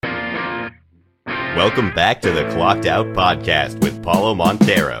Welcome back to the Clocked Out Podcast with Paulo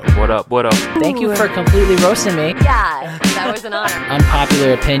Montero. What up, what up? Thank you for completely roasting me. Yeah, that was an honor.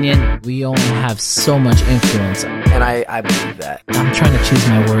 Unpopular opinion, we only have so much influence. And I believe that. I'm trying to choose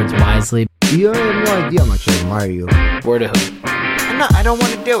my words wisely. You have no idea how much I admire you. Word of who? I don't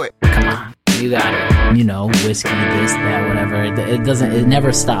want to do it. Come on. You got it. You know, whiskey, this, that, whatever. It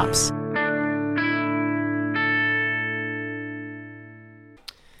never stops.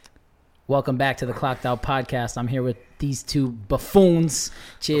 Welcome back to the Clocked Out Podcast. I'm here with these two buffoons.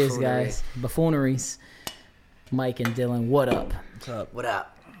 Cheers, guys. Buffooneries. Mike and Dylan, what up? What's up? What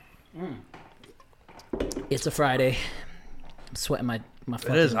up? It's a Friday. I'm sweating my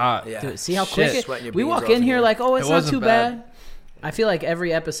fucking... It is hot. Yeah. Dude, see how Shit. quick we walk in here like, oh, it's not wasn't too bad. I feel like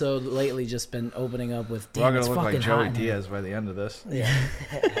every episode lately just been opening up with, We're all damn, it's gonna look fucking like Joey hot in here. Diaz by the end of this. Yeah.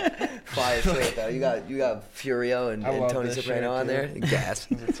 Fire shit though. You got Furio and love Tony this Soprano shit, on there. Gas.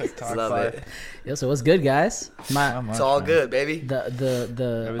 TikTok Love fire. it. Yo, so what's good, guys? It's all good, baby.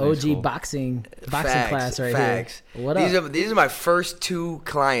 The Everything's OG cool. boxing Facts, class right facts. here. What These up? are my first two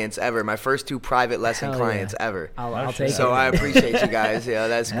clients ever. My first two private lesson Hell clients yeah. ever. I'll take So it. I appreciate you guys. Yeah,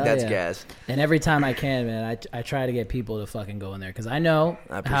 that's Hell that's yeah. gas. And every time I can, man, I try to get people to fucking go in there because I know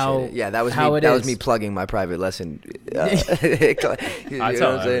I appreciate how it. Yeah, that was how me. it That was is. me plugging my private lesson. I I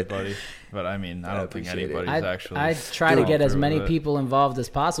tell everybody, but I mean, I don't think appreciate it. anybody's actually. I try to gone get as through many it. people involved as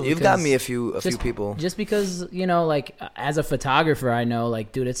possible. You've got because me a few people. Just because, you know, like as a photographer, I know,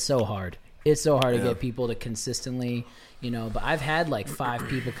 like, dude, it's so hard. It's so hard to get people to consistently, you know. But I've had like 5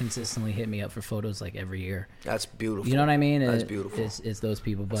 people consistently hit me up for photos like every year. That's beautiful. You know what I mean? That's beautiful. It's those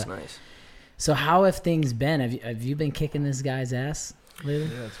people. But That's nice. so how have things been? Have you been kicking this guy's ass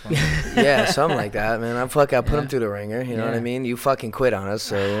lately? Yeah, it's fun. Yeah, something like that, man. I put Yeah. him through the ringer. You know what I Yeah. mean? You fucking quit on us,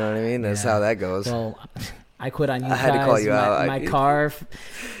 so you know what I mean. That's Yeah. how that goes. Well, I quit on you I guys. had to call you out. My car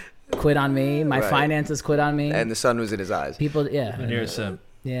quit on me. My Right. finances quit on me. And the sun was in his eyes. People, yeah. And you're a simp.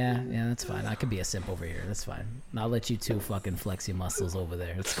 Yeah, that's fine. I could be a simp over here. That's fine. I'll let you two fucking flex your muscles over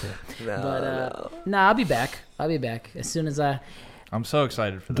there. It's cool. No. I'll be back. I'll be back as soon as I I'm so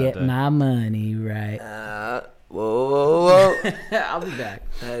excited for that get day. my money right. Whoa. I'll be back.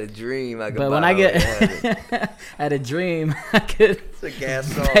 I had a dream. But when I get I had a dream, I could it's a gas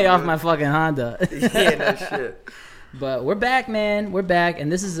song, pay off dude. my fucking Honda. Yeah, no shit. But we're back, man. We're back,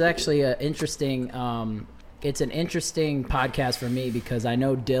 and this is actually a interesting. It's an interesting podcast for me because I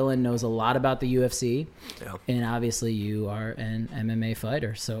know Dylan knows a lot about the UFC, Yeah. and obviously you are an MMA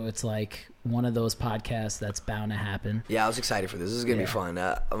fighter. So it's like one of those podcasts that's bound to happen. Yeah, I was excited for this. This is gonna Yeah. be fun.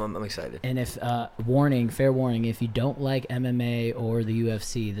 I'm excited. And if fair warning, if you don't like MMA or the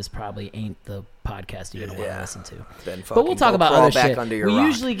UFC, this probably ain't the podcast you're gonna want to Yeah. listen to. Then But we'll talk about crawl other back shit. under your We rock.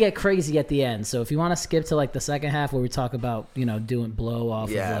 usually get crazy at the end, so if you want to skip to like the second half where we talk about, you know, doing blow off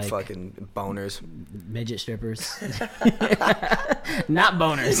Yeah, of like fucking boners. midget strippers, not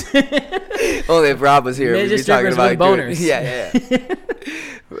boners. Only if Rob was here, we'd Midget be talking strippers about with doing- boners. Yeah.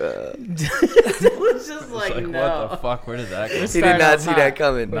 It's just like, It's like, no. what the fuck? Where did that go? We're He starting did not off see hot. that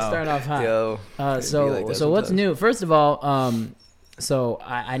coming. We're starting off hot. Yo. So It'd be like that so what's sometimes. new? First of all, so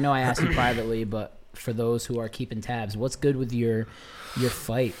I know I asked you privately, but for those who are keeping tabs, what's good with your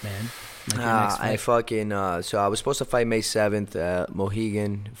fight, man? Like your next I fight. fucking so I was supposed to fight May 7th at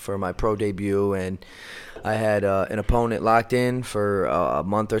Mohegan for my pro debut, and I had an opponent locked in for a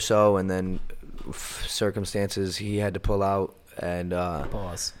month or so, and then circumstances he had to pull out, and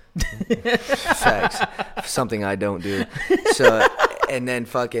Pause. facts, something I don't do. So and then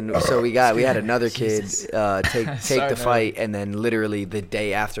fucking so we had another kid Jesus. take Sorry, the man. fight, and then literally the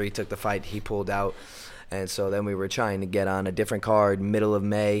day after he took the fight, he pulled out. And so then we were trying to get on a different card middle of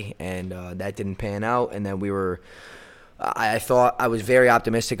May, and that didn't pan out. And then I thought I was very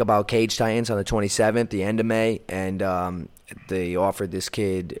optimistic about Cage Titans on the 27th, the end of May, and they offered this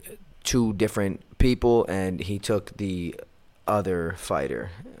kid 2 different people, and he took the other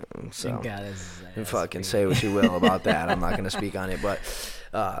fighter. So Thank God this is- you that's fucking big. say what you will about that. I'm not going to speak on it, but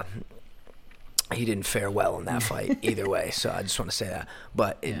he didn't fare well in that fight either way. So I just want to say that.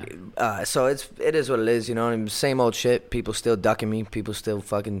 But so it is what it is. You know, I mean, same old shit. People still ducking me. People still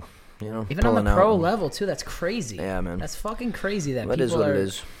fucking, you know, Even on pulling the pro out. level too, that's crazy. Yeah, man. That's fucking crazy that That people is what are, it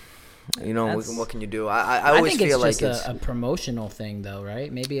is. You know, That's- what can you do? I I always think feel it's like just a promotional thing, though,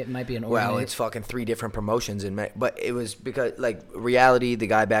 right? Maybe it might be an well, organi- it's fucking 3 different promotions in May. But it was because, like, reality, the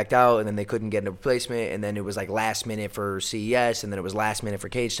guy backed out, and then they couldn't get a replacement, and then it was, like, last minute for CES, and then it was last minute for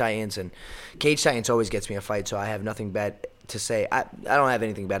Cage Titans, and Cage Titans always gets me a fight, so I have nothing bad to say. I don't have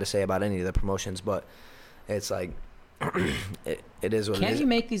anything bad to say about any of the promotions, but it's like, it is what it Can't is. you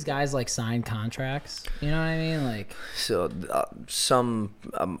make these guys like sign contracts? You know what I mean? Like, So some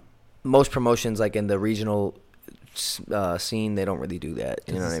most promotions, like in the regional scene, they don't really do that.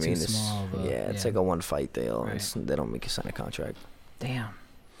 You know what I it's mean? too small of a- It's yeah. like a one fight deal. Right. They don't make you sign a contract. Damn.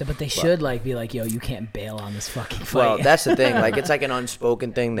 But they should like be like, yo, you can't bail on this fucking fight. Well, that's the thing. Like, it's like an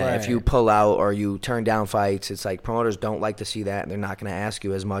unspoken thing that if Right. you pull out or you turn down fights, it's like promoters don't like to see that, and they're not going to ask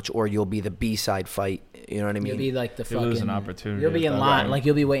you as much, or you'll be the B-side fight. You know what I mean? You'll be like the You fucking. lose an opportunity You'll be at in that line. point. Like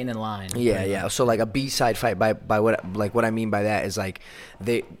you'll be waiting in line. Yeah. So like a B-side fight by what I mean by that is like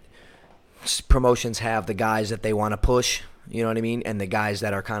promotions have the guys that they want to push, you know what I mean, and the guys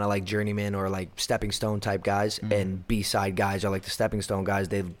that are kind of like journeyman or like stepping stone type guys, and B-side guys are like the stepping stone guys.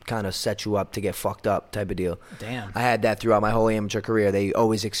 They kind of set you up to get fucked up type of deal. Damn. I had that throughout my whole amateur career. They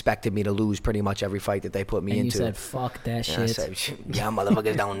always expected me to lose pretty much every fight that they put me And you into. said, "Fuck that And I shit." said, y'all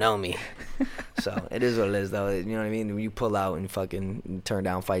motherfuckers don't know me. So it is what it is, though. You know what I mean? When you pull out and fucking turn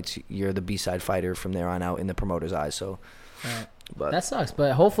down fights, you're the B-side fighter from there on out in the promoter's eyes. So, Right. but That sucks,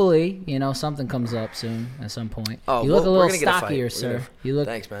 but hopefully, something comes up soon at some point. Oh, you look we're a little gonna get a fight. stockier, We're sir. gonna- You look.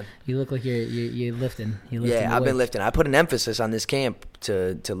 thanks, man. You look like you're lifting. You're lifting Yeah, the I've been weights. lifting. I put an emphasis on this camp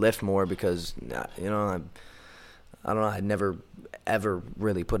to lift more because I don't know. I'd never ever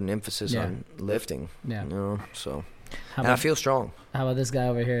really put an emphasis Yeah. on lifting. Yeah. So How and I about, feel strong. how about this guy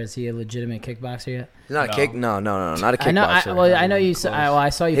over here? Is he a legitimate kickboxer yet? He's not No. a kick. No, not a kickboxer. I know you. I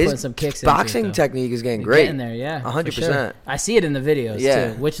saw you His putting some kicks. boxing into it, though. technique is getting You're great. Getting there, yeah, 100%. I see it in the videos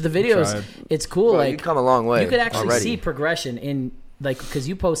Yeah. too. Which the videos, tried. it's cool. Bro, you like come a long way. you could actually already. see progression in because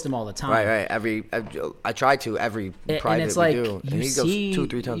you post them all the time. Right. I try to every private And it's like we do, you and he see, goes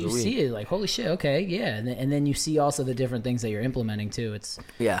 2-3 times you a week. see it like holy shit, okay, yeah, and then you see also the different things that you're implementing too. It's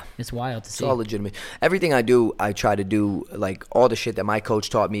Yeah. wild to It's see. all legitimate. Everything I do, I try to do like all the shit that my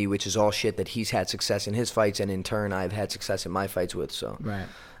coach taught me, which is all shit that he's had success in his fights, and in turn I've had success in my fights with. So Right.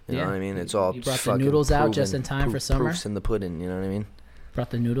 you know what I mean? It's all You brought the fucking noodles out proven, just in time for summer? Proofs in the pudding. You know what I mean?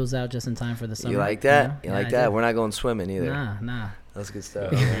 Brought the noodles out just in time for the summer. You like that? Yeah, You like I that? did. We're not going swimming either. Nah. That's good Yeah,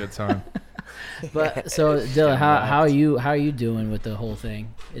 stuff. that was a good time. But so Dylan, how are you doing with the whole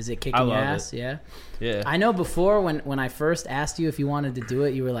thing? Is it kicking I your love ass? it. Yeah. Yeah. I know before when I first asked you if you wanted to do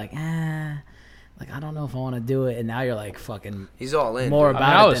it, you were like, like I don't know if I want to do it, and now you're like fucking He's all in. more dude. I mean,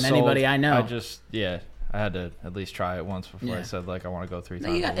 I about it was than anybody sold. I know. I had to at least try it once before I Yeah. said like I want to go 3 No,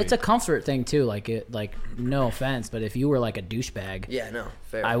 times. you got- a it's a week. comfort thing too. No offense, but if you were like a douchebag, Yeah, no,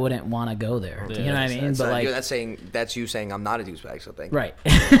 fair. I wouldn't want to go there. Yeah. You know what I mean? That's But not- like, that's you saying I'm not a douchebag. So thank you. right.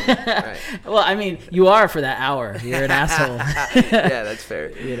 Right. Well, I mean, you are for that hour. You're an asshole. Yeah, that's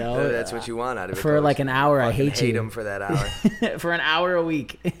fair. You know, that's what you want out of it. for Coach. like an hour, I Fucking hate you. him for that hour. For an hour a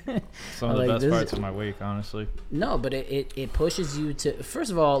week. Some of like, the best this parts is- of my week, honestly. No, but it pushes you to,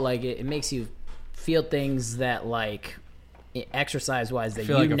 first of all, like it makes you feel things that like exercise wise that I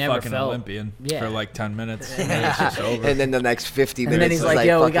feel you like a never fucking felt. Olympian Yeah. for like 10 minutes, and then it's just over. And then the next 50 And minutes then he's is like,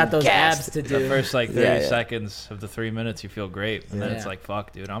 "Yo, we fucking got those gassed. abs to The do." first like 30 Yeah. seconds of the 3 minutes, you feel great, and then it's Yeah. like,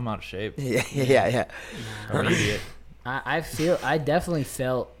 fuck, dude, I'm out of shape. Yeah. I'm an idiot. I definitely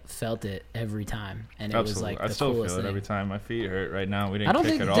felt it every time, and it was Absolutely. like I the still coolest feel it thing. every time. My feet hurt right now. We I didn't don't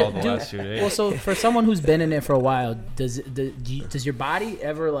kick think at all the do- last 2 days. Well, so for someone who's been in it for a while, does your body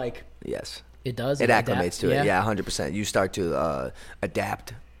ever like Yes. it does It adapt? acclimates to it. Yeah, 100%. You start to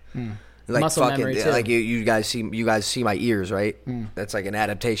adapt. Like Muscle fucking, memory, too. like you guys see my ears, right? That's like an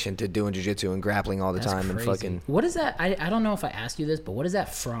adaptation to doing jiu-jitsu and grappling all the That's time and crazy. fucking. What is that? I don't know if I asked you this, but what is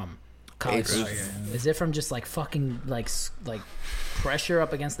that from? It's- Cauliflower. Is it from just like fucking like pressure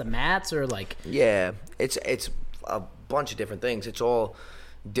up against the mats or like? Yeah, it's a bunch of different things. It's all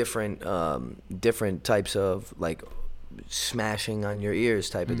different different types of like smashing on your ears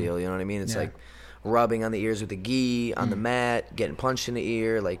type of deal. You know what I mean? It's Yeah. like rubbing on the ears with the gi on the mat, getting punched in the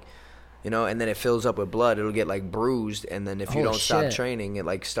ear, like. You know, and then it fills up with blood. It'll get like bruised, and then if you Holy don't stop shit. training, it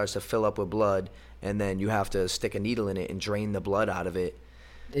like starts to fill up with blood, and then you have to stick a needle in it and drain the blood out of it.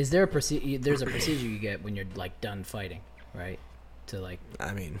 Is there a procedure? There's a procedure you get when you're like done fighting, right? To like.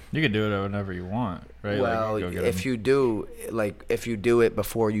 I mean, You can do it whenever you want, right? well, like, you go get if you do it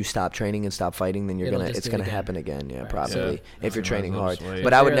before you stop training and stop fighting, then It'll just it's do it gonna again. happen again. Yeah, Right. probably Yeah. if you're Might training as well hard. just wait.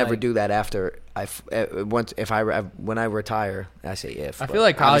 But I would You're never like- do that after when I retire. I say if. I but feel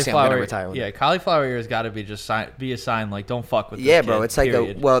like obviously I'm cauliflower. gonna retire one Yeah, day. cauliflower ear has got to be just be a sign like don't fuck with. This Yeah, bro. kid, It's like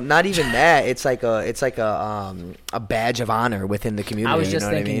period. not even that. It's like a badge of honor within the community. I was you just know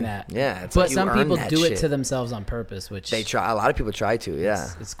what I thinking mean? that. Yeah, it's but like you some earn people that do it shit. to themselves on purpose, which They try. A lot of people try to. Yeah.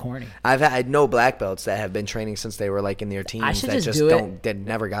 it's corny. I've had no black belts that have been training since they were like in their teens should that just just do it. don't that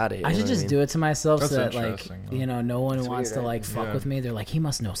never got it. I should just do it to myself That's so that like interesting, though. no one wants weird, to right? like fuck Yeah. with me. They're like, he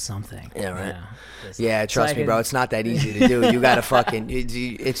must know something. Yeah, right. Just- Yeah, so I trust me, can- bro. It's not that easy to do. You gotta fucking.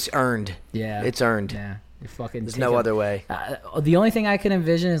 It's earned. Yeah, It's earned. Yeah, You fucking. There's no other way. The only thing I can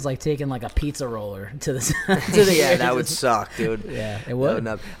envision is like taking like a pizza roller to the. To the yeah, that would suck, dude. Yeah, it would.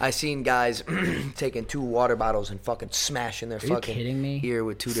 I seen guys taking 2 water bottles and fucking smashing their fucking kidding me? ear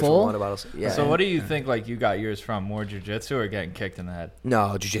with 2 Full? different water bottles. Yeah. So what do you think? Like you got yours from more jujitsu or getting kicked in the head?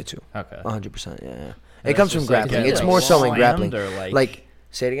 No, jiu-jitsu. Okay. 100%. Yeah. It That's comes from just, like, grappling. getting, It's like, more so in slammed grappling. or, Like,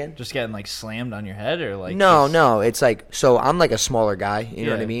 say it again. Just getting like slammed on your head or like No. It's like, so I'm like a smaller guy. You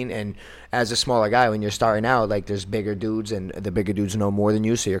know what I Yeah. mean? And as a smaller guy, when you're starting out, like there's bigger dudes, and the bigger dudes know more than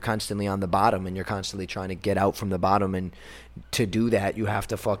you, so you're constantly on the bottom, and you're constantly trying to get out from the bottom. And to do that, you have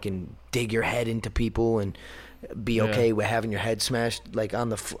to fucking dig your head into people and be okay with having your head smashed like on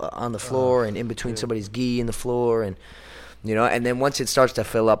the floor and in between somebody's gi in the floor, and you know. And then once it starts to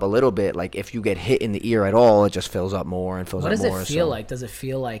fill up a little bit, like if you get hit in the ear at all, it just fills up more and fills What up does more. it feel like? Does it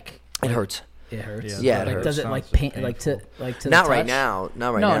feel like It hurts. it hurts? Yeah, it like, hurts. does it Sounds like pain? painful. Like to Not the right touch? now.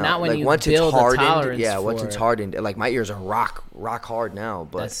 Not right No, now. not when like you once build it's a hardened. tolerance Yeah, once for it's it. hardened. Like my ears are rock hard now,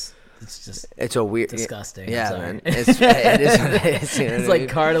 but It's just it's a weird. disgusting. Yeah, I'm sorry. man. It is what it is. You know it's what I like mean?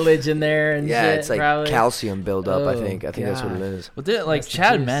 cartilage in there and Yeah, shit, it's like probably. calcium buildup. I Oh, think that's what it God. is. Well, did like That's the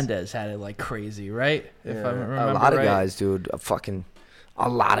Chad juice. Mendez had it like crazy, right? If I remember A lot of right. guys, dude. A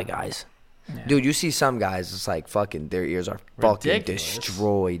lot of guys. Yeah. Dude, you see some guys, it's like fucking their ears are fucking Ridiculous.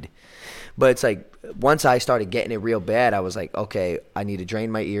 destroyed. But it's like once I started getting it real bad, I was like, okay, I need to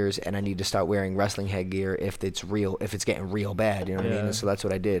drain my ears and I need to start wearing wrestling headgear if it's getting real bad. You know what I mean? Yeah. And so that's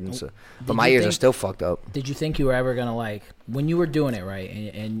what I did. And so, but Did my you ears are think- still fucked up. Did you think you were ever gonna like when you were doing it right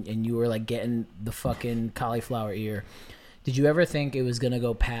and you were like getting the fucking cauliflower ear? Did you ever think it was gonna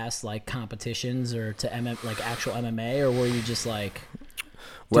go past like competitions or to like actual MMA, or were you just like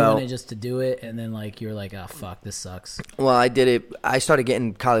doing it just to do it and then like you're like, oh fuck, this sucks? Well, I did it. I started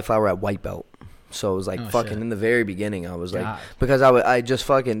getting cauliflower at white belt. So it was like Oh, fucking shit. in the very beginning. I was like, God. because I just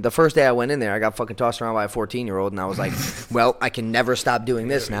fucking, the first day I went in there, I got fucking tossed around by a 14-year-old, and I was like, well, I can never stop doing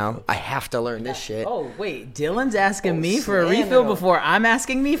this now. I have to learn this shit. Oh wait, Dylan's asking me for a slamming refill them. before I'm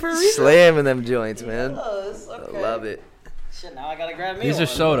asking me for a refill. Slamming them joints, man. Okay. I love it. Shit, now I gotta grab me. These are one.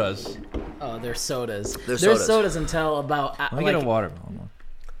 sodas. Oh, they're sodas. They're They're sodas. sodas until about. Let me get a watermelon one.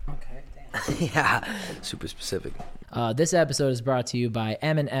 Okay, damn. Yeah, super specific. This episode is brought to you by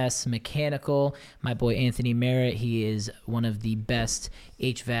M&S Mechanical. My boy Anthony Merritt, he is one of the best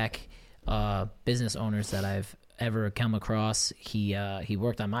HVAC business owners that I've ever come across. He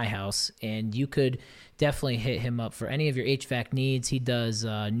worked on my house, and you could definitely hit him up for any of your HVAC needs. He does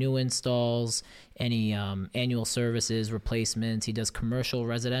new installs, any annual services, replacements. He does commercial,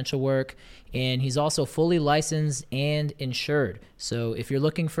 residential work, and he's also fully licensed and insured. So if you're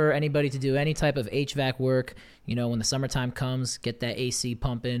looking for anybody to do any type of HVAC work, you know, when the summertime comes, get that AC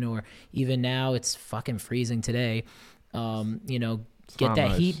pumping, or even now it's fucking freezing today. You know, get not that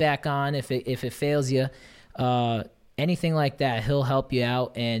nice. heat back on if it fails you. Anything like that, he'll help you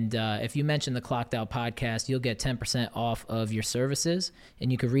out. And if you mention the Clocked Out podcast, you'll get 10% off of your services.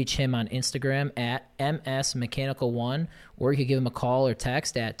 And you can reach him on Instagram at MSMechanical1, or you can give him a call or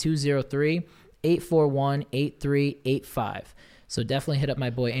text at 203-841-8385. So definitely hit up my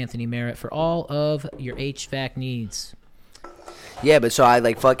boy Anthony Merritt for all of your HVAC needs. Yeah, but so I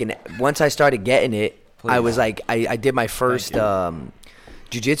like fucking, once I started getting it, I was like, I did my first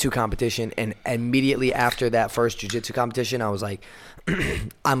jiu-jitsu competition, and immediately after that first jiu-jitsu competition, I was like,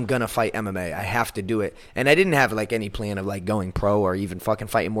 I'm gonna fight MMA. I have to do it. And I didn't have like any plan of like going pro or even fucking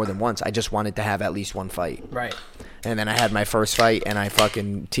fighting more than once. I just wanted to have at least one fight. Right. And then I had my first fight, and I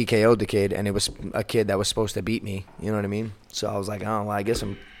fucking TKO'd the kid, and it was a kid that was supposed to beat me. You know what I mean? So I was like, oh, well, I guess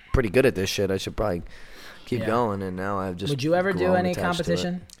I'm pretty good at this shit. I should probably keep Yeah. going. And now I've just Would you ever do grown any attached to it.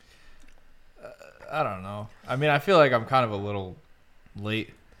 competition? I don't know. I mean, I feel like I'm kind of a little late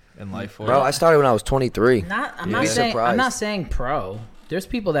in life for Bro, it. I started when I was 23. I'm You'd not be saying surprised. I'm not saying pro. There's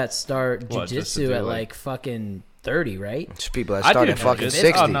people that start What, just to jiu-jitsu do, at like- like fucking 30, right? There's people that I start do at fucking jujitsu.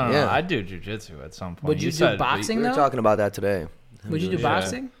 60. Oh, no, yeah. I do jujitsu at some point. Would you do said boxing? We were though? talking about that today. Would you do Yeah.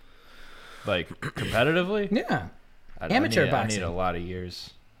 boxing? Like competitively? Yeah. I Amateur need boxing. a lot of years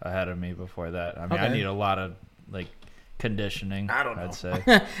ahead of me before that. I mean, I Okay. need a lot of like conditioning. I'd say.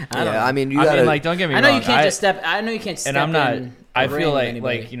 I mean, you I gotta. mean, like, don't get me I wrong. know you can't just step. I know you can't step and I'm not. in I the ring feel with like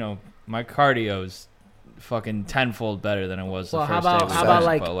anybody. you know my cardio's fucking tenfold better than it was Well, the how first day. about we how about started,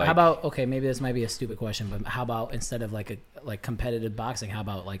 like but, how about okay, maybe this might be a stupid question, but how about instead of like competitive boxing, how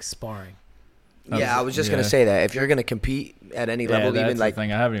about like sparring? yeah, I was just gonna yeah. say that if you're gonna compete at any Yeah, level, that's even the like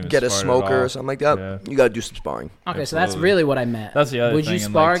thing. I haven't even get a sparred at smoker all. or something like that, Yeah. you gotta do some sparring. Okay, so that's Absolutely. really what I meant. That's the other Would thing. you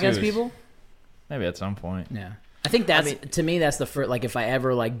and, spar like, against too, is- people? Maybe at some point. Yeah. I think that's to me that's the first, like if I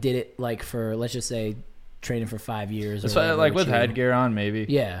ever like did it like for let's just say training for 5 years. Or It's like whatever with you. headgear on, maybe.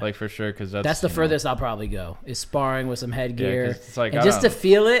 Yeah. Like for sure, because That's the you know, furthest I'll probably go is sparring with some headgear, 'cause it's like, and I just to don't-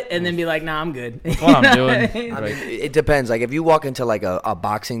 feel it, and then be like, "Nah, I'm good." That's what I'm doing. I Like, mean, it depends. Like if you walk into like a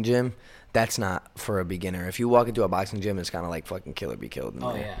boxing gym, that's not for a beginner. If you walk into a boxing gym, it's kind of like fucking kill or be killed. In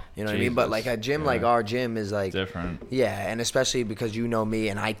Oh, there. yeah. You know what I mean? But like a gym like Yeah. our gym is like different. yeah, and especially because you know me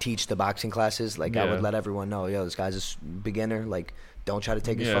and I teach the boxing classes. Like I Yeah. would let everyone know, yo, this guy's a beginner. Like don't try to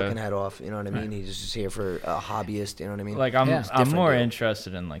take his Yeah. fucking head off. You know what I mean? He's just here for a hobbyist. You know what I mean? Like I'm, Yeah, it's I'm different, more dude.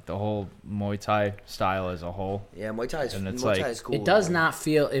 interested in like the whole Muay Thai style as a whole. yeah, Muay Thai is and it's Muay Thai like- is cool. It does man. not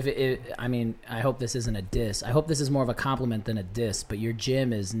feel if it. I mean, I hope this isn't a diss. I hope this is more of a compliment than a diss. But your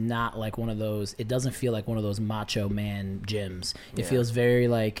gym is not like one of those. It doesn't feel like one of those macho man gyms. It Yeah. feels very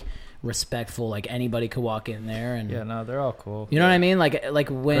like respectful. Like anybody could walk in there and. Yeah, no, they're all cool. You know what I mean? Like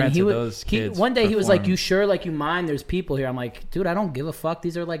when Granted, he those was kids one day he was like, perform. "You sure? Like you mind? There's people here." I'm like, "Dude, I don't give a fuck.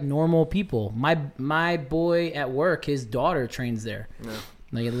 These are like normal people." My boy at work, his daughter trains there.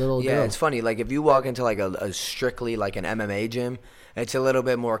 Like a little Yeah, girl. it's funny. Like if you walk into like a strictly like an MMA gym, it's a little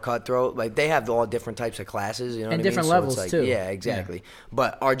bit more cutthroat. Like they have all different types of classes, you know, And what different I mean? levels, so it's too. like, yeah, exactly.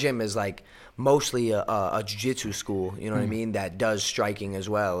 But our gym is like mostly a jiu-jitsu school, you know what I mean? That does striking as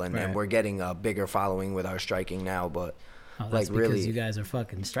well, and Right. we're getting a bigger following with our striking now. But Oh, that's like because really, you guys are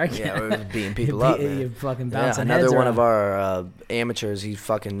fucking striking. yeah, we're beating people You're up. beat- Man. you're fucking Yeah, bouncing another heads one around. of our amateurs, he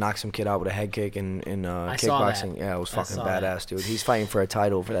fucking knocked some kid out with a head kick in I saw that. kickboxing. Yeah, it was I fucking saw that. badass, dude. He's fighting for a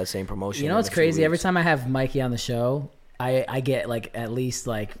title for that same promotion. You know in what's a few crazy? Every weeks. time I have Mikey on the show, I get like at least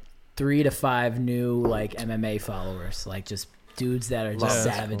like 3 to 5 new like MMA followers, like just dudes that are just Love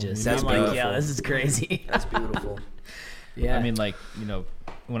that. savages. That's I'm like, beautiful. yeah, this is crazy. That's beautiful. Yeah, I mean, like, you know,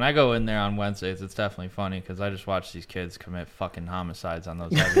 when I go in there on Wednesdays, it's definitely funny because I just watch these kids commit fucking homicides on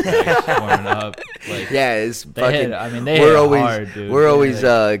those heavy bags warming up. Like, Yeah, it's they fucking. hit. I mean, they we're hit always hard, dude.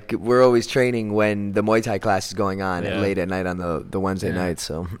 we're always training when the Muay Thai class is going on Yeah. late at night on the Wednesday Yeah. night.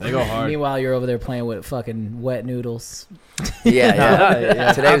 So They go hard. meanwhile you're over there playing with fucking wet noodles. yeah, Yeah, yeah.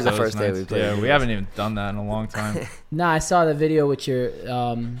 yeah, Today was the those first day nights. we played. Yeah, we haven't even done that in a long time. No, I saw the video with your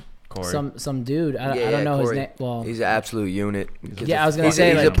Corey. some dude. I Yeah, don't know Corey. his name. Well, He's an absolute unit. yeah, I was gonna he's, say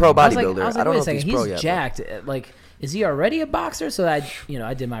he's like a pro I was like- bodybuilder. I was like, I don't wait know a second, if he's pro he's yet. but- jacked. Like, is he already a boxer? So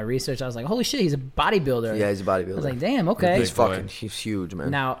I did my research. I was like, holy shit, he's a bodybuilder. Yeah, he's a bodybuilder. I was like, damn, okay. He's Big boy. fucking. He's huge, man.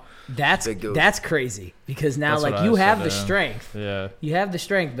 Now that's Big dude. crazy because now That's like what you I have said the to him. strength. Yeah. You have the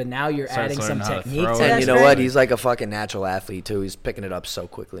strength, but now you're Starts adding some learning how to technique throw to it. that and you know strength. what? He's like a fucking natural athlete too. He's picking it up so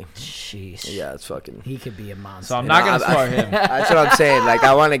quickly. Sheesh. Yeah, it's fucking. He could be a monster. So I'm not gonna I- spar him. That's what I'm saying. Like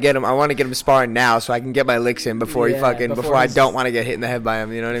I want to get him. I want to get him sparring now so I can get my licks in before he Yeah, fucking. before Before I he's- don't want to get hit in the head by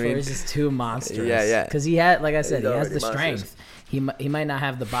him. You know what I Before mean? he's just too monstrous. Yeah, yeah. Because he had, like I said, He's he has already the monstrous. strength. He might not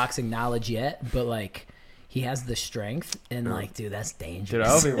have the boxing knowledge yet, but like he has the strength, and like, dude, that's dangerous. Dude, I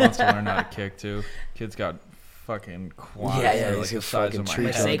hope he wants to learn how to kick too. Kid's got fucking quads. Yeah, that are, he's like a the size fucking of my tree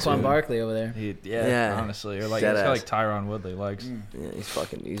Like hand, trunk, Saquon too. Barkley over there. Yeah, Yeah. honestly, or like Dead he's got ass. like Tyron Woodley legs. Yeah, he's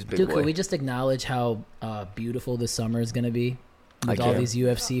a big Dude, boy. could we just acknowledge how beautiful this summer is going to be with all can't. these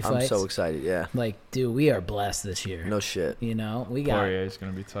UFC I'm fights? so excited. Yeah. Like, dude, we are blessed this year. No shit. You know, we got. Poirier's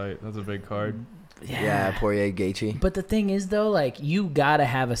gonna be tight. That's a big card. Yeah, Poirier, Gaethje. But the thing is, though, like, you got to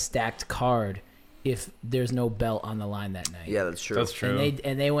have a stacked card if there's no belt on the line that night. Yeah, that's true. That's true.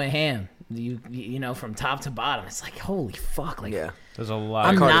 And they went ham. You know, from top to bottom. It's like, holy fuck. Like, Yeah. There's a lot.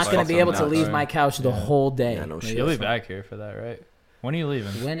 I'm of not cards going to be coming able to out, leave right? my couch the whole day. Yeah, no Like, shit. You'll be back here for that, right? When are you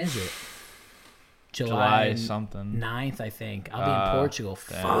leaving? When is it? July something. 9th, I think. I'll be in Portugal.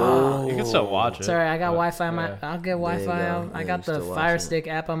 Damn. Fuck. You can still watch it. Sorry, I got but, Wi-Fi. yeah. I'll get There you Wi-Fi. go. I Yeah, got you're the still Fire watching. Stick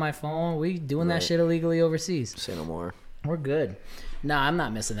app on my phone. We doing that Right. shit illegally overseas. Say no more. We're good. Nah, I'm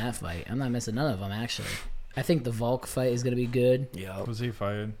not missing that fight. I'm not missing none of them, actually. I think the Volk fight is gonna be good. Yeah. Who's he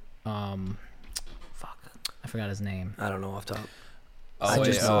fighting? Fuck, I forgot his name. I don't know off top. Oh,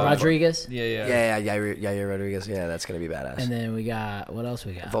 wait, Rodriguez. Yeah, yeah. Yeah, Yair Rodriguez. Yeah, that's gonna be badass. And then we got what else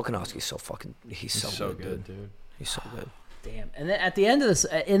we got? Volkanovski's so fucking. He's He's so, so good, dude. dude. He's so good. Damn. And then at the end of this,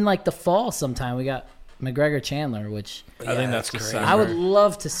 in like the fall, sometime we got McGregor Chandler, which I think that's great. December. I would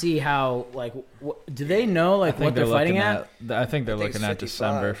love to see how like do they know like what they're fighting at? I think they're I think looking it's at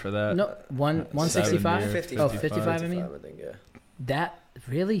December 55. for that. No, 165. 70 Oh, 55. 55. I mean, I think, yeah. that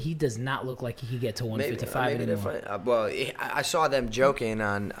really he does not look like he could get to 155 maybe they're anymore. fighting- well, I saw them joking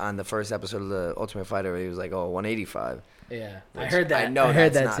on the first episode of the Ultimate Fighter. Where he was like, "Oh, 185." Yeah, I Which heard that. I know I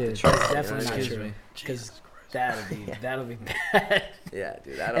heard that's that not too. the truth, That's you know definitely what I not mean? true. Because That'll be bad. Yeah,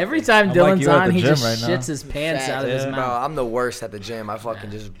 dude. I don't Every think- time I'm like Dylan's you at on, the he gym just right now. shits his pants out of his Bro, mouth. I'm the worst at the gym. I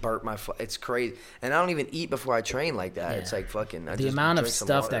fucking just burp my. It's crazy, and I don't even eat before I train like that. Yeah. It's like fucking. The amount of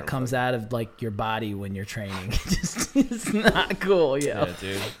stuff that comes out of like your body when you're training, it's not cool, yo. Yeah,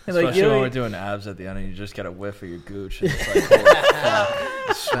 dude. Like, Especially you when ain't- we're doing abs at the end and you just get a whiff of your gooch. And it's like, holy fuck.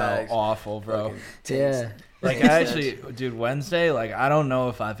 It smells Facts. awful, bro. Yeah. Like, I actually, dude, Wednesday, like, I don't know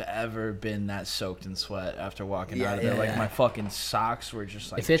if I've ever been that soaked in sweat after walking out of there. yeah. Like, my fucking socks were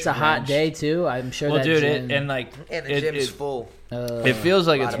just, like, If it's a hot drenched. day too, I'm sure Well, that dude, gym, and, like, And the gym's it full. It feels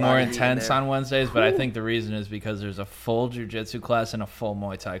like Lot it's of more body heat in intense there. on Wednesdays, but I think the reason is because there's a full jiu-jitsu class and a full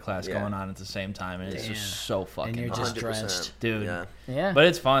Muay Thai class Yeah. going on at the same time, and it's Damn. just so fucking you're hot. just 100%. drenched. Dude. Yeah. yeah. But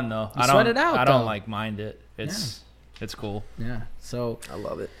it's fun, though. You sweat it out, I don't, though. like, mind it. It's cool. Yeah. So I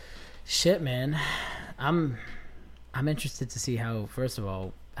love it. shit, man. I'm interested to see how, first of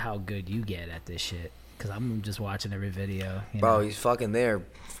all, how good you get at this shit. Because I'm just watching every video. You Bro, know. he's fucking there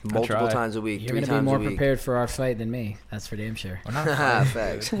multiple try. times a week, You're 3 gonna times be more a week. prepared for our fight than me. That's for damn sure.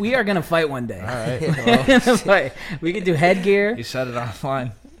 Facts. We are gonna fight one day. All right. We're Well, gonna fight. We can do headgear. you said it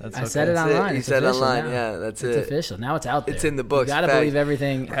online. That's I okay. said it That's it. online. You It's said official online. now. Yeah, that's It's it. official. Now it's out there. It's in the books. You gotta Facts. believe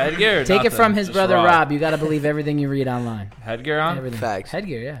everything. Headgear or Take it nothing? from his Just brother raw? Rob. You gotta believe everything you read online. Headgear on? Everything. Facts.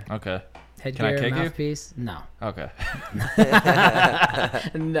 Headgear, yeah. Okay. Headgear, kick you? mouthpiece. No, Okay.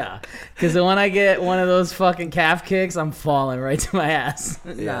 no. Because when I get one of those fucking calf kicks, I'm falling right to my ass.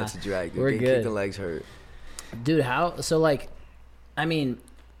 Yeah, Nah. it's a drag. Dude. We're Getting good. kicked in the legs hurt. Dude, how? So like, I mean,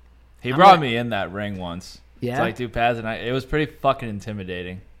 He I'm brought like- me in that ring once. Yeah? It's like, dude, Paz and I, it was pretty fucking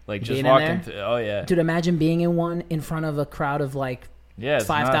intimidating. Like, just Being in walking there? through. Oh, yeah. dude, imagine being in one in front of a crowd of like Yeah, it's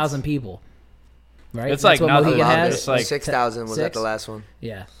 5,000 nuts. people. Right? It's That's like what nothing. Mohegan Loved has? it. It's like 6,000 was at six? the last one.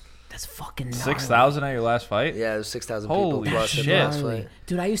 Yeah. That's fucking gnarly. 6,000 at your last fight? Yeah, it was 6,000 people Holy plus at shit. the last Gnarly. fight.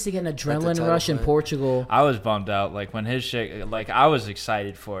 Dude, I used to get an adrenaline title rush in fight. Portugal. I was bummed out. Like, when his shit, like, I was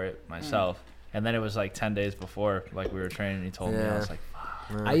excited for it myself. And then it was like 10 days before, like, we were training. He told me. I Yeah. was like,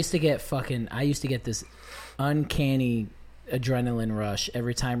 I used to get this uncanny adrenaline rush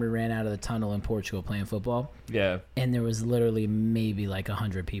every time we ran out of the tunnel in Portugal playing football. yeah. And there was literally maybe like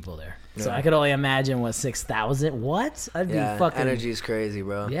 100 people there. So Yeah. I could only imagine what 6,000. What? I'd be Yeah, fucking energy is crazy,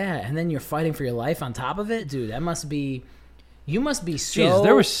 bro. Yeah, and then you're fighting for your life on top of it, dude. That must be. You must be so. Jeez,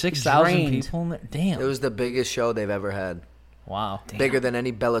 there were 6,000 drained. people in there? Damn. It was the biggest show they've ever had. Wow. Bigger than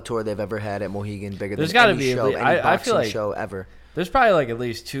any Bellator they've ever had at Mohegan. Bigger There's than gotta any be at show, least- any I feel boxing like- show ever. There's probably like at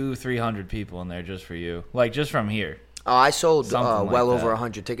least 200-300 people in there just for you. Like, just from here. Oh, I sold Something like well that. over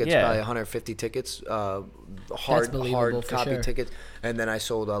 100 tickets, Yeah. probably 150 tickets, hard believable for copy sure. tickets, and then I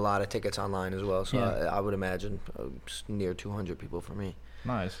sold a lot of tickets online as well. So Yeah. I would imagine near 200 people for me.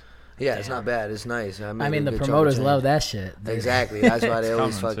 Nice. Yeah, it's not bad. It's nice. I mean, a the good chunk of promoters change. love that shit. dude. Exactly. That's why they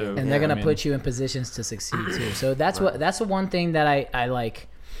always coming, fucking. too. And yeah. they're gonna I mean- put you in positions to succeed too. So that's the one thing that I like.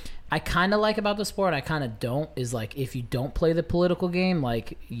 I kind of like about the sport. I kind of don't. Is like if you don't play the political game,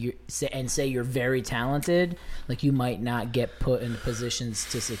 like you say you're very talented, like you might not get put in positions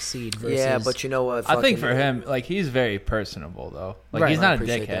to succeed. Versus, Yeah, but you know what? I think fucking- for him, like, he's very personable, though. Like, Right. he's I not a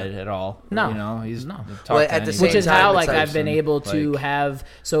appreciate dickhead at all. No. You know, he's No. talk Well, to at the anybody. same which is time, how it's like like I've been able to like- have.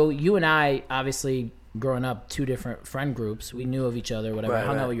 So you and I obviously growing up, two different friend groups. We knew of each other, whatever. I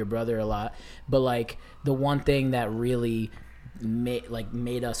hung out with your brother a lot, but like the one thing that really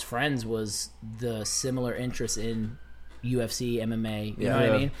made us friends was the similar interest in UFC, MMA. You know what I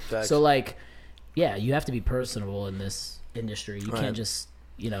Yeah. mean? Facts. So like, yeah, you have to be personable in this industry. You Right. can't just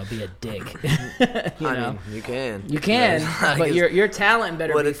be a dick. I you know. mean, you can. You can, Yeah, but because- your talent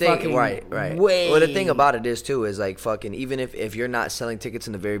better Well, be the thing, fucking right. way. Well, the thing about it is too is like fucking even if you're not selling tickets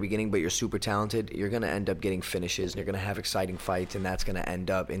in the very beginning, but you're super talented, you're gonna end up getting finishes, and you're gonna have exciting fights, and that's gonna end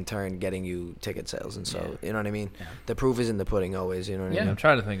up in turn getting you ticket sales, and so you know what I mean. Yeah. The proof is in the pudding, always. You know what I Yeah. mean? I'm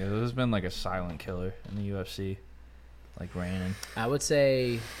trying to think. There's been like a silent killer in the UFC, like reigning, I would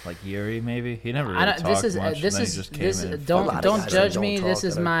say. like Yuri maybe. He never really I don't. talked This is much. this and then is he just came this. in and A lot Don't of don't guys judge that me. don't This talk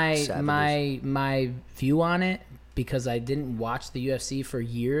is that are my savages. my view on it because I didn't watch the UFC for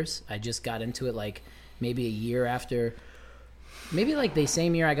years. I just got into it like maybe a year after, maybe like the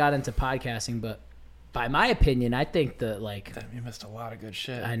same year I got into podcasting. But by my opinion, I think that like Damn, you missed a lot of good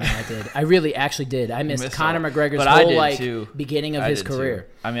shit. I know I did. I really actually did. I missed missed Conor a- McGregor's but I whole did like too. beginning of I his did too. career.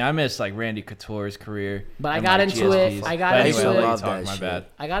 I mean, I missed like Randy Couture's career. But I and, got like, into it. GSP's. I got But into anyway, it. I'll let you Love talk, that my shit. bad.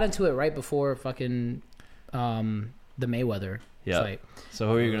 I got into it right before fucking the Mayweather Yeah. fight. So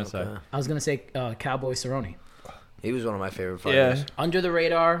who are you gonna say? Okay. I was gonna say Cowboy Cerrone. He was one of my favorite Yeah, fighters. Under the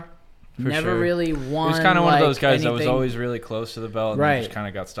radar, For never sure. really he won. was kind of one of those like, guys that was anything. always really close to the belt, and Right. then just kind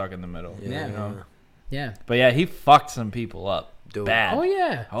of got stuck in the middle. Yeah. You know? Yeah. But yeah, he fucked some people up Dude. bad. Oh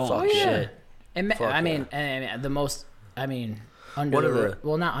yeah. Holy oh yeah. shit. And Fuck I mean, yeah. and the most, One under of the, the-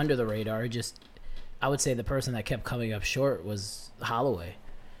 well, not under the radar, just I would say the person that kept coming up short was Holloway.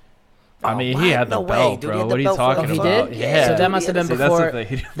 I mean, what? he had the No way, belt, dude. He bro. had What the are you belt for talking Oh, he about? did? Yeah. So that must have been See, that's before. the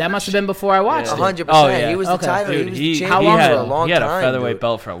thing. That must have been before I watched it. 100%. Oh, yeah. He was the Okay. title. Dude, he was the How champion long for a ago? long he had time. a featherweight dude.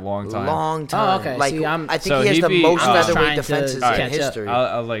 belt for a long time. Long time. okay. Like, See, I'm- I think So he has he the beat- most I was featherweight trying to defenses catch in up. history.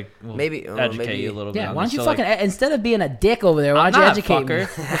 I'll like Maybe- educate maybe- you a little bit. Yeah, on why don't this. you So, fucking like, instead of being a dick over there, why I'm don't you not, educate me fucker.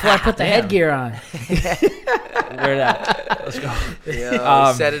 before I put the headgear on? where that? Let's go.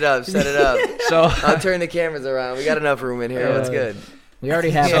 Yeah, set it up. So I'll turn the cameras around. We got enough room in here. That's good. We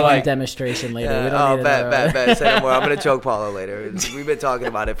already have So, a like- demonstration later. Yeah, We don't need another one. bet. Say no more. I'm gonna choke Paulo later. We've been talking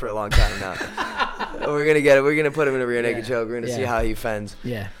about it for a long time now. We're gonna get it. We're gonna put him in a rear naked choke. We're gonna see Yeah. how he fends.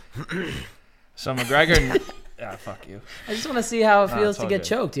 Yeah, so McGregor. Yeah, fuck you. I just want to see how it Nah, feels it's to all get good.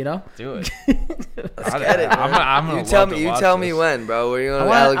 choked. You know, Do it. Get it, I'm gonna You tell love me. to You watch tell me this. when, bro. We're I going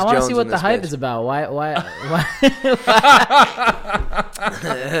want Alex to Jones see what in the this hype bitch. is about. Why?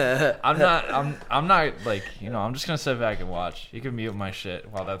 I'm not like I'm just gonna sit back and watch. You can mute my shit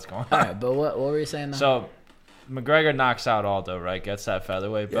while that's going All on. right, but what were you saying? Though? So McGregor knocks out Aldo, right? Gets that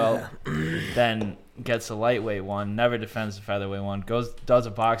featherweight belt, then gets the lightweight one. Never defends the featherweight one. Does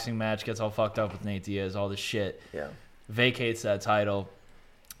a boxing match, gets all fucked up with Nate Diaz, all this shit. Yeah. Vacates that title.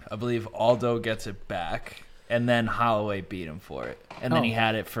 I believe Aldo gets it back, and then Holloway beat him for it, and then Oh. he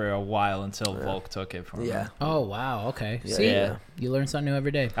had it for a while until Volk took it from Yeah. him. Oh wow, okay. Yeah. See, Yeah. you learn something new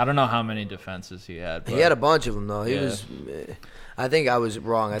every day. I don't know how many defenses he had. But He had a bunch of them though. He Yeah. was. I think I was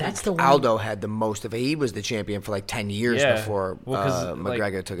wrong. I That's think the one- Aldo had the most of it. He was the champion for like 10 years before 'cause,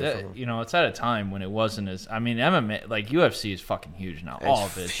 McGregor took it from him. It's at a time when it wasn't as. I mean, MMA, like UFC, is fucking huge now. All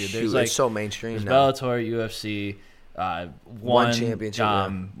of it, dude. Huge. There's like It's so mainstream there's now. Bellator, UFC, One one championship,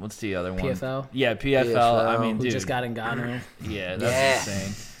 What's the other one? PFL? Yeah, PFL. I mean, Who dude, just got Ngannou? yeah, that's Yeah.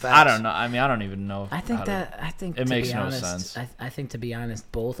 insane. Facts. I don't know. I mean, I don't even know. I think how to- that I think it to makes be no honest, sense. I think to be honest,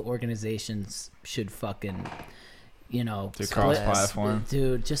 both organizations should fucking, Do split- cross-platform.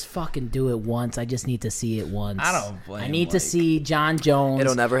 Dude, just fucking do it once. I just need to see it once. I don't blame, I need to like- see John Jones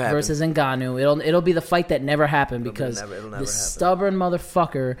It'll never happen. versus Ngannou. It'll be the fight that never happened because it'll never the happen. stubborn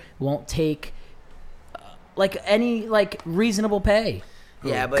motherfucker won't take any reasonable pay.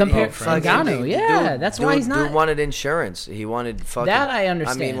 Yeah, but Compared- fucking- Ngannou, yeah, that's why he's not- Dude wanted insurance. He wanted fucking. That I I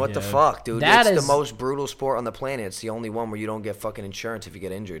understand. mean, what the Yeah. fuck, dude? That It's is- the most brutal sport on the planet. It's the only one where you don't get fucking insurance if you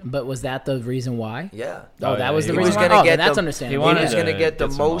get injured. But was that the reason why? Yeah. Oh, Oh, that yeah, was the he reason was why. gonna Oh, get then that's the- understandable. He wanted was going to to get the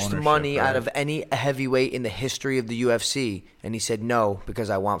get some most ownership, money out right? of any heavyweight in the history of the UFC, and he said no because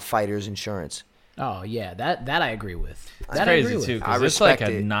I want fighters insurance. Oh yeah, that I agree with. It's That I agree crazy with. too, I because it's like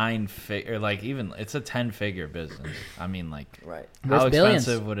respect a it. 9-figure, like even it's a 10-figure business. I mean, like, Right. how Worth billions.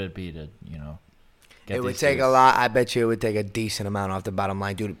 expensive would it be to get It would these take a dudes? lot. I bet you it would take a decent amount off the bottom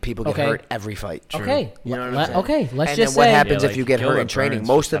line, dude. People get Okay. hurt every fight. Okay, You know what I'm let- saying? okay. Let's and just then what say happens Yeah, if you like get hurt in Gilbert training? Burns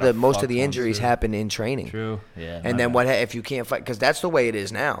Most of just got the fucked injuries too. happen in training. True. Yeah. And then if you can't fight? Because that's the way it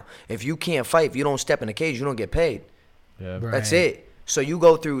is now. If you can't fight, if you don't step in the cage, you don't get paid. Yeah. Right. That's it. So you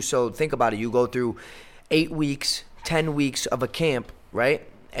go through. So think about it. You go through 8 weeks, 10 weeks of a camp, right?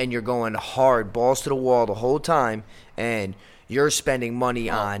 And you're going hard, balls to the wall the whole time, and you're spending money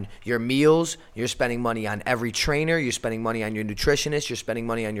on your meals. You're spending money on every trainer. You're spending money on your nutritionist. You're spending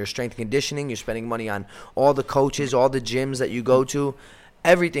money on your strength and conditioning. You're spending money on all the coaches, all the gyms that you go to,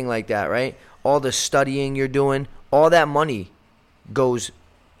 everything like that, right? All the studying you're doing, all that money goes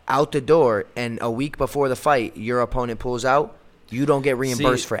out the door, and a week before the fight, your opponent pulls out. You don't get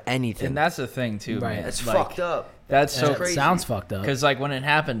reimbursed See, for anything. And that's the thing too, Right. man. That's Like, fucked up. That's so That crazy. sounds fucked up. Because like when it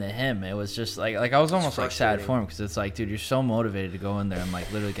happened to him, it was just like I was almost like sad frustrating. for him because it's like, dude, you're so motivated to go in there and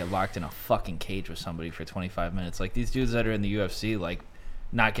like literally get locked in a fucking cage with somebody for 25 minutes. Like these dudes that are in the UFC, like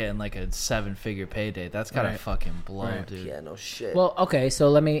not getting like a 7-figure payday. That's gotta Right. fucking blow, Right. dude. Yeah, no shit. Well, okay, so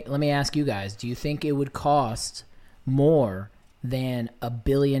let me ask you guys: do you think it would cost more than $1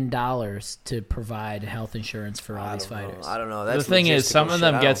 billion to provide health insurance for all these fighters? I don't know. The That's thing is, some logistical of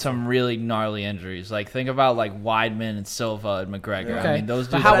them shit. I get don't- some really gnarly injuries. Like think about like Weidman and Silva and McGregor. Okay, I mean, those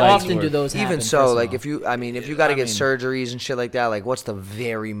but dudes. how legs often were- do those happen? Even so, first of like all? if you got to I get mean- surgeries and shit like that, like what's the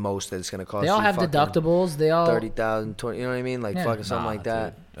very most that it's gonna cost? they all you? have Fucking deductibles. They all 30,000, 20. You know what I mean? Like Yeah. fucking something Nah, like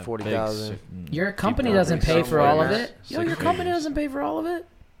that. dude, a big 40,000. your company Keep doesn't going. pay for all of Somewhere. it. Yo, your Six company figures. doesn't pay for all of it.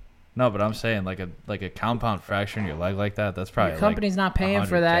 No, but I'm saying like a compound fracture in your leg like that. That's probably Your company's not paying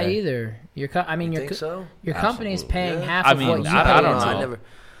for that 100K. either. Your You your think so? your company's Absolutely. paying Yeah. half I of mean, what you I pay don't into. know. I never.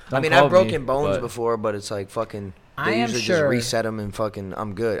 Don't I mean, quote I've broken me, bones but- before, but it's like fucking. I They am usually sure- just reset them and fucking.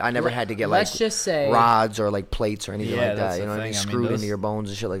 I'm good. I never had to get like Let's just say rods or like plates or anything Yeah, like that's that. You the know what I mean? thing. I mean, Screwed those- into your bones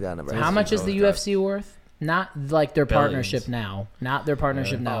and shit like that. I never. how had. much is the go with UFC worth? Not like their Billions. partnership now. Not their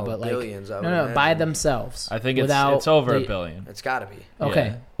partnership now, Oh, but like billions, I would no, by imagine. themselves. I think it's without over the- $1 billion. It's got to be. Okay,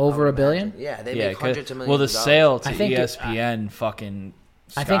 Yeah. over $1 billion. Imagine. Yeah, they Yeah, make hundreds of millions. well, the of dollars. sale to I think ESPN fucking.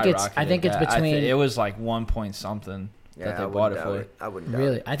 I think it's skyrocketed that. between- it was like 1 point something Yeah, that they I bought wouldn't it doubt for. it. I wouldn't doubt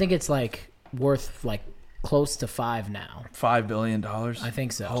Really, it. I think it's like worth like close to 5 now. $5 billion. I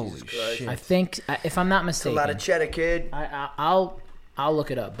think so. Holy Christ. shit! I think if I'm not It's a mistaken, lot of cheddar, kid. I'll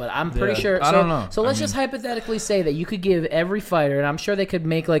look it up, but I'm pretty Yeah, sure. I don't know. So let's I just mean- hypothetically say that you could give every fighter, and I'm sure they could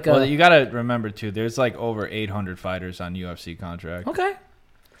make like a. Well, you got to remember too. There's like over 800 fighters on UFC contract. Okay.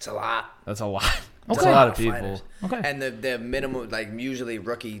 It's a lot. That's a lot. Okay. That's a lot of Fighters. people. Okay. And the minimum, like usually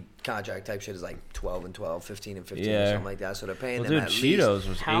rookie contract type shit is like 12 and 12, 15 and 15 or Yeah. something like that. So they're paying Well, them dude, at Cheetos least.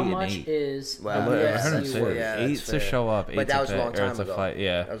 was How 8 and much 8. is? Well, I heard yeah, him say yeah, it. 8 that's to fair. show up. 8 But that to was a pay, long or time it's a ago. fight.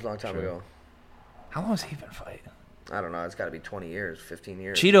 Yeah, That was a long time true. ago. How long has he been fighting? I don't know. It's got to be 20 years, 15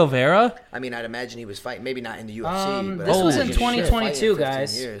 years. Cheeto Vera? I mean, I'd imagine he was fighting. Maybe not in the UFC. But This I'd was in imagine he was fighting 2022, 15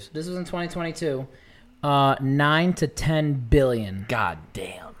 guys. years. This was in 2022. 9 to 10 billion. God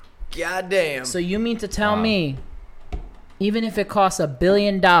damn. God damn. So you mean to tell Wow. me, even if it costs $1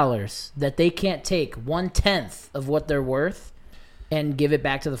 billion, that they can't take 1/10 of what they're worth and give it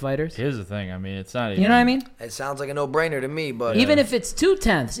back to the fighters? Here's the thing. I mean, it's not even. You know what I mean? It sounds like a no-brainer to me, but Even if it's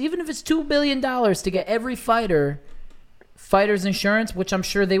 2/10, even if it's $2 billion to get every fighter's insurance, which I'm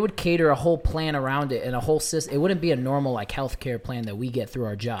sure they would cater a whole plan around it and a whole system. It wouldn't be a normal like healthcare plan that we get through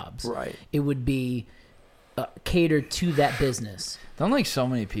our jobs. Right. It would be catered to that business. Don't like so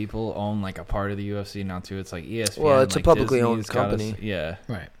many people own like a part of the UFC now too. It's like ESPN. Well, it's a like, publicly Disney's owned got us- company. Yeah.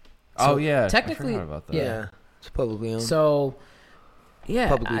 Right. Oh So, yeah. technically- I forgot about that. yeah. yeah, it's publicly owned. So, yeah,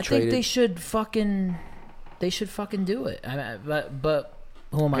 Publicly I traded. think they should fucking do it. But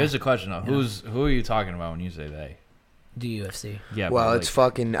who am Here's I? the question though. Who are you talking about when you say they? The UFC. Yeah. Well, but, it's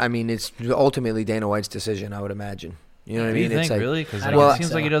like, fucking. I mean, it's ultimately Dana White's decision. I would imagine. You know what I Do you mean? think It's like, really? Because I like, don't it think seems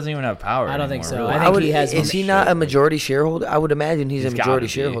so. like he doesn't even have power. I don't think anymore, so. really. I think he has Is he not a majority shareholder? I would imagine he's a He's majority gotta be.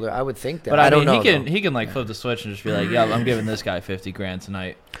 shareholder. I would think that. But I I mean, don't know. he can like flip the switch and just be like, yeah, I'm giving this guy 50 grand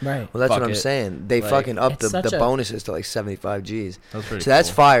tonight. Right. Well, that's what Fuck I'm it. saying. They Like, fucking upped It's the such a- bonuses to like 75 G's. That's pretty. So that's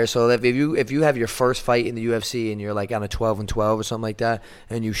cool. fire. So if you have your first fight in the UFC and you're like on a 12 and 12 or something like that,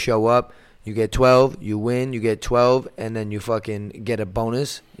 and you show up, you get 12, you win, you get 12, and then you fucking get a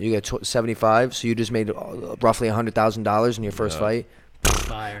bonus. You get 75. So you just made roughly $100,000 in your first Yeah. fight.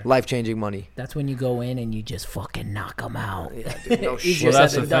 Fire. Life-changing money. That's when you go in and you just fucking knock them out. Yeah, dude, no Easier shit. Well,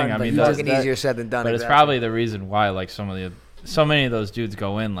 that's said the than thing. done, I but mean, you that's- just- Fucking easier said than done. But it's exactly. probably the reason why like so many of those dudes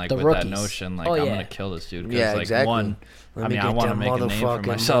go in like The with rookies. that notion like Oh, I'm yeah. gonna kill this dude. 'cause, Yeah, like, exactly. One, Let I me mean, I get want to that make a name for motherfucking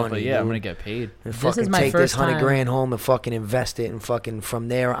myself, but money, yeah, I'm dude. gonna get paid. And This fucking is my take this first 100 time- grand home and fucking invest it and fucking from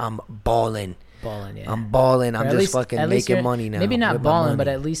there I'm balling. Balling, yeah. I'm balling. Or I'm at just least- fucking at least making you're- money now. Maybe not with my balling, but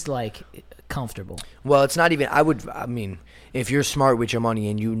money. at least like comfortable. Well, it's not even. I mean, if you're smart with your money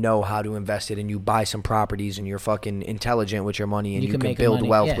and you know how to invest it and you buy some properties and you're fucking intelligent with your money and You you can can make build money,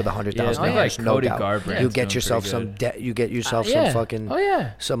 wealth yeah. with $100,000, Yeah, like no Cody doubt. Garbrandt's You get doing yourself pretty some good. debt. You get yourself Yeah. some fucking Oh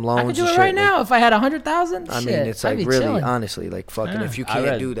yeah. some loans. I could do and it shit. right now if I had 100,000. I mean, Shit, it's I'd like be really, chilling. honestly, like fucking. Yeah. If you I can't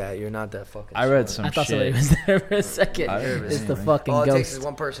read- do that, you're not that fucking. I read smart. some I thought somebody shit. was there for a second. I heard It's the it. fucking All it takes ghost. is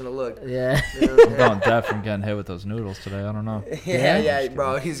one person to look. Yeah. I'm going deaf from getting hit with those noodles today. I don't know. Yeah,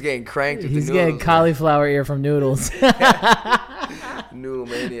 bro. He's getting cranked. With He's the getting noodles, cauliflower ear from noodles. Noodle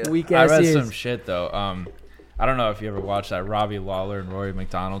mania. Weak I ass read ears. some shit though. I don't know if you ever watched that Robbie Lawler and Rory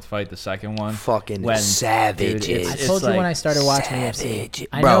McDonald fight, the second one. Fucking When- savages. dude, I it's told you like when I started watching savage. UFC.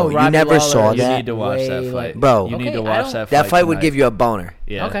 I Bro, know you Robbie never Lawler saw is You that? need to watch way, that fight, like- Bro. You Okay, need to I watch don't- that. That fight would tonight. give you a boner.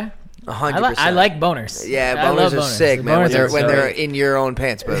 Yeah. Okay. 100%. I like boners. Yeah, I love boners are sick, man. Boners When they're are when sick. they're in your own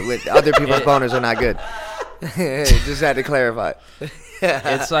pants, but with other people's boners are not good. Just had to clarify.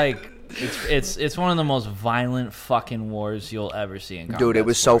 It's like it's one of the most violent fucking wars you'll ever see in combat Dude, it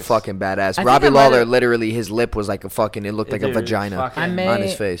was so sports. fucking badass. I think Robbie I might Lawler, have- literally, his lip was like a fucking. It looked like a Dude, vagina. fucking- I may on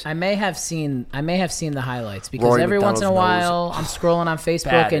his face. I may have seen the highlights because Rory every once in a McDonald's while I'm scrolling on Facebook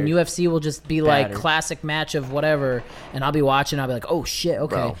Battered. and UFC will just be like Battered. classic match of whatever, and I'll be watching. I'll be like, oh shit,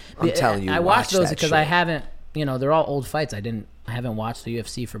 okay. Bro, I'm telling you, I watch watched those that because I shit. haven't. They're all old fights. I haven't watched the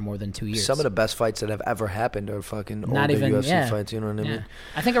UFC for more than 2 years. Some of the best fights that have ever happened are fucking Not older even UFC yeah. fights. You know what I Yeah. mean?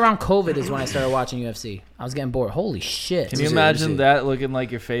 I think around COVID is when I started watching UFC. I was getting bored. Holy shit! Can you Easy, imagine easy. that looking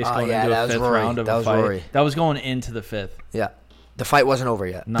like your face Oh, going yeah, into that a was fifth Rory. round of That a was fight? Rory. That was going into the fifth. Yeah, the fight wasn't over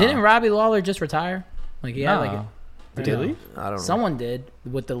yet. No. Didn't Robbie Lawler just retire? Like he had No. like a, Did he? I don't know. someone did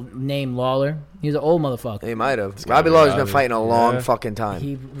with the name Lawler. He was an old motherfucker. He might have. gotta Robbie be Lawler's been Robbie. fighting a long Yeah. fucking time.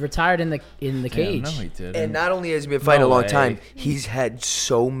 He retired in the Yeah, cage. no, he didn't. And not only has he been fighting No a long way. time, he's had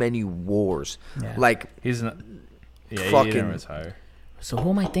so many wars. Yeah. He's not. Yeah, he Fucking- didn't retire. So who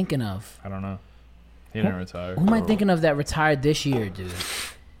am I thinking of? I don't know. He didn't retire. Who am I thinking of that retired this year, dude?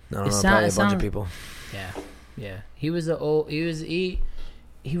 I don't It know, sound- probably it a bunch of sound- people. Yeah. He was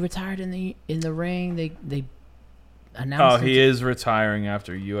he retired in the ring. They announced. Oh, he is retiring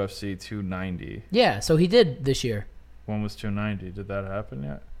after UFC 290. Yeah, so he did this year. When was 290? Did that happen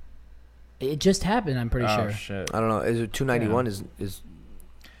yet? It just happened. I'm pretty Oh sure. shit. I don't know. Is it 291? Is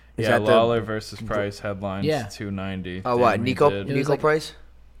Yeah, that Lawler versus Price headlines Yeah. 290. Oh, what? Damn, he Nico did. It was Nico like- Price?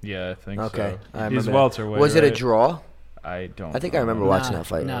 Yeah, I think Okay. so. I He's remember that. welterweight. Was it a right? draw? I don't. I think I remember watching that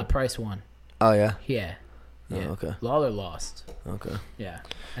fight. Nah, Price won. Oh yeah. Yeah. Oh, Yeah. okay. Lawler lost. Okay. Yeah.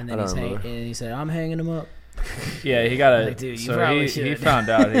 And I then don't remember. and he said, "I'm hanging him up." Yeah, he got a. Like, dude, you so probably he should. found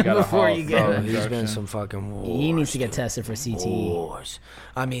out he got Before a you halt get from him. He's been injection. some fucking wars. He needs to get tested for CTE. Wars.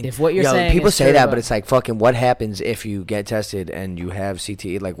 I mean, If what you're saying people is say true that, about- but it's like fucking. What happens if you get tested and you have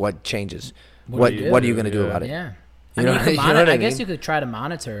CTE? Like, what changes? What do you do? What are you gonna do Yeah. about it? Yeah. You I know, mean, you could you know monitor, what I I guess mean? you could try to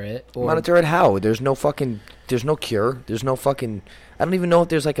monitor it. Or, Monitor it how? There's no cure. There's no fucking. I don't even know if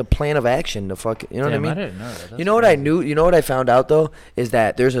there's like a plan of action to fucking. You know Damn, what I mean? didn't know that. That's You know what I crazy. knew? You know what I found out though is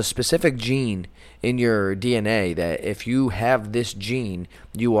that there's a specific gene in your DNA that if you have this gene,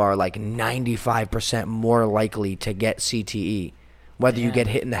 you are like 95% more likely to get CTE, whether you Damn. get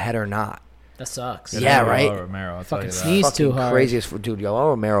hit in the head or not. That sucks. Yeah, Yoel right? Romero, I'll Fucking tell you that. sneeze. He's too Fucking hard. crazy as dude. Yoel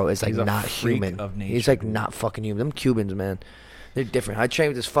Romero is like He's a not freak human. of He's nature, like dude. not fucking human. Them Cubans, man. They're different. I trained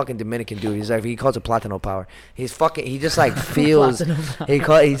with this fucking Dominican dude. He's like he calls it Platano power. He's fucking. He just like feels. He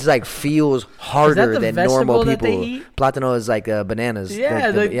just like feels harder the than vegetable normal that they people. eat? Platano is like bananas.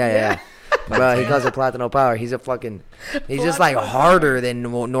 Yeah, yeah. But he calls it Platano power. He's a fucking. He's just like harder than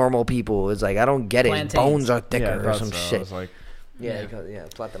normal people. It's like I don't get it. His Plantains. bones are Yeah, thicker I or thought some so. I shit. was like, Yeah,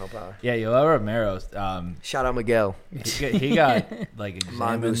 Platano power. yeah, Yoel Romero. Shout out Miguel. He got like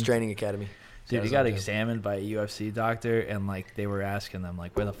Mongoose examined. Training Academy. Dude, he got examined by a UFC doctor, and like they were asking them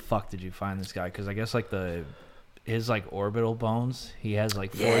like, where the fuck did you find this guy? Because I guess like his like orbital bones, he has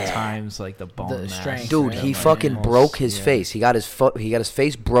like 4 times like the bone mass. strength, Dude, right? he Like, fucking almost- broke his yeah. face. He got his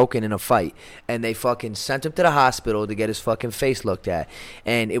face broken in a fight, and they fucking sent him to the hospital to get his fucking face looked at.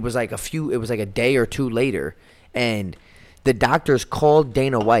 And it was like a day or two later, and the doctors called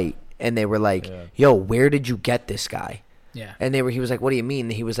Dana White, and they were like, Yeah. "Yo, where did you get this guy?" Yeah. And he was like, "What do you mean?"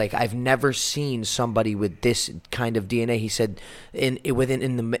 He was like, "I've never seen somebody with this kind of DNA." He said, in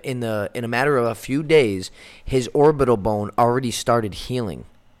a matter of a few days, his orbital bone already started healing.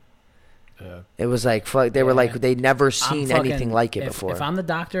 Yeah. It was like fuck. They were Yeah. like they'd never I'm seen fucking- anything like it if, before. If I'm the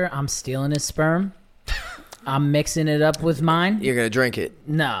doctor, I'm stealing his sperm. I'm mixing it up with mine. You're gonna drink it.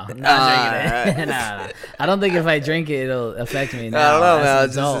 No, not drinking it. No. I don't think if I drink it, it'll affect me. No, I don't know, man. as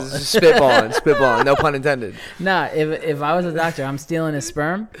It's an adult. just spitballing. No pun intended. Nah, if I was a doctor, I'm stealing his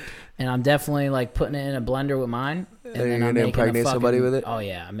sperm, and I'm definitely like putting it in a blender with mine. And Are you then I'm gonna making a impregnate somebody fucking- with it? Oh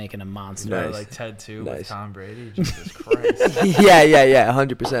yeah, I'm making a monster. Nice. Like Ted 2 Nice. with Tom Brady. Jesus Christ. yeah,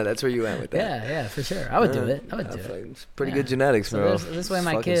 100%. That's where you went with that. Yeah, for sure. I would do it. I would do it. It's pretty Yeah. good genetics, So bro. this way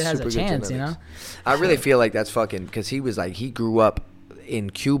my Fucking kid has a super good chance, you know? genetics. I really feel like that's fucking because he was like he grew up in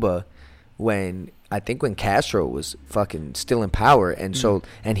Cuba when Castro was fucking still in power, and so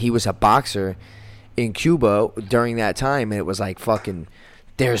and he was a boxer in Cuba during that time, and it was like fucking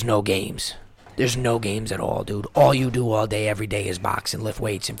there's no games. There's no games at all, dude. All you do all day, every day is box and lift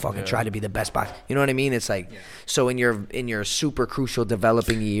weights and fucking try to be the best boxer. You know what I mean? It's like so in your super crucial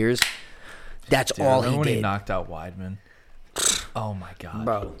developing years, that's Dude, all remember he when did. he knocked out Weidman? Oh my god,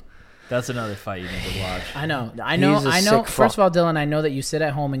 Bro. that's another fight you need to watch. I know. He's a sick First fuck. of all, Dylan, I know that you sit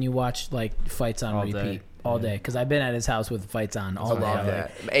at home and you watch like fights on All repeat day. all day because I've been at his house with fights on all day. Love I'm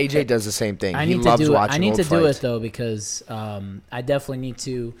that. like, AJ does the same thing. I He need to loves do it. watching I need old to do fights. it though because I definitely need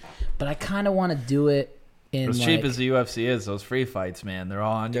to, but I kind of want to do it in As like, cheap as the UFC is, those free fights, man, they're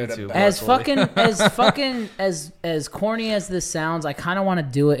all on YouTube. as luckily. as corny as this sounds. I kind of want to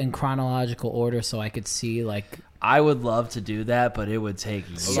do it in chronological order so I could see like I would love to do that, but it would take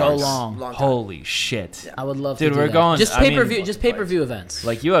so years. long. Holy shit! I would love Dude, to do we're that. going- just I pay per view, mean, just pay per view events.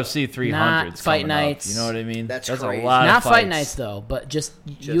 Like UFC 300, Not fight coming up, nights. you know what I mean? That's a crazy. lot. Not of fight fights. nights though, but just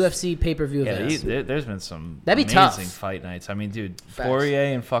UFC pay per view Yeah, events. there's been some That'd be amazing tough. fight nights. I mean, dude,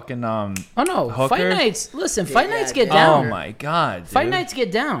 Poirier and fucking Oh no, Hooker? fight nights. Listen, fight yeah, nights get Dan down. Oh my god, dude. Fight nights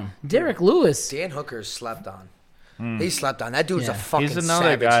get down. Derek Lewis. Dan Hooker's slept on. He slept on. That dude's Yeah. a fucking He's another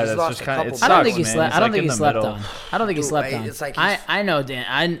savage. guy He's that's lost just a kinda- couple it I don't sucks, think he man. slept. He's I don't like think in he the slept middle. on. I don't think he Dude, slept on. it's like I he's- know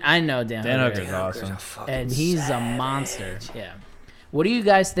Dan. I know Dan. Dan Hooker. Hooker's awesome. And he's a monster. Yeah. What do you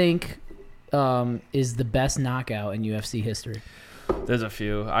guys think is the best knockout in UFC history? There's a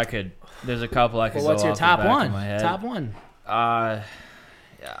few. There's a couple I could Well, go what's your off top the back one? of my head. Top one.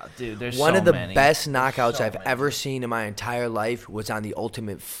 Yeah, dude, there's One so of the many. best knockouts I've ever seen in my entire life was on the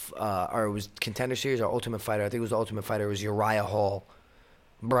Ultimate, or it was Contender Series or Ultimate Fighter. I think it was the Ultimate Fighter. It was Uriah Hall,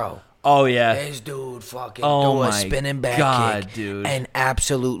 bro. Oh yeah, This dude fucking Oh threw a my spinning back God, kick dude. and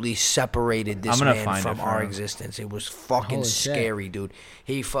absolutely separated this I'm gonna man find from it for our him. existence. It was fucking Holy shit. scary, dude.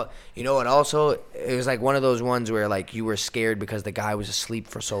 You know what? Also, it was like one of those ones where like you were scared because the guy was asleep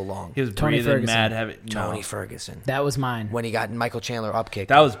for so long. he was Tony breathing Ferguson. mad heavy. Tony No, Ferguson. That was mine. When he got Michael Chandler up kick.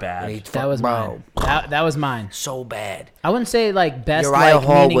 that was bad. That was mine. That was mine. So bad. I wouldn't say like best. Uriah like,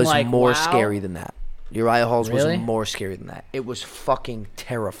 Hall meaning, was like, more wow. scary than that. Uriah Hall's Really? was more scary than that. It was fucking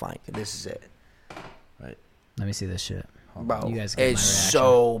terrifying. This is it. Let me see this shit. Bro, You guys get my it's reaction.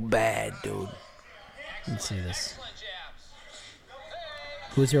 so bad, dude. Let's see this.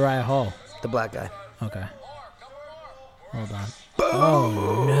 Who's Uriah Hall? The black guy. Okay. Hold on.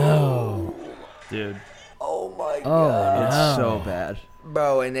 Oh no. Dude, Oh my Oh god. it's no. so bad.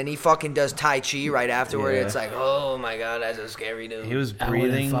 Bro, and then he fucking does Tai Chi right afterward. Yeah. It's like, oh my god, that's a scary dude. He was I wouldn't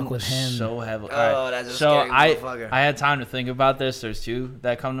breathing fuck with him. so heavily. Oh, Alright, that's a so scary I motherfucker. I had time to think about this. There's two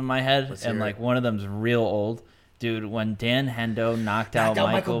that come to my head, Let's and hear like it. one of them's real old. Dude, when Dan Hendo knocked out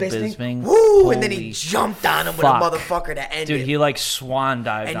Michael Bisping, Woo! And then he holy jumped on him fuck. with a motherfucker to end Dude, it. he like swan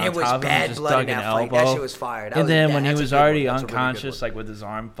dived and on there was top of him, bad just blood dug in an that fight. elbow. That shit was fire. That And was- then yeah, when he that's a was good one. already That's a really good unconscious, one. like with his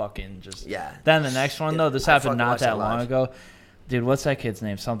arm fucking just. Yeah. Then the next one though, this I happened fucking not watched that that long live. ago. Dude, what's that kid's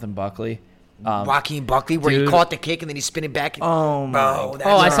name? Something Buckley. Joaquin Buckley, where he dude. caught the kick and then he's spinning back. Oh my Bro, that's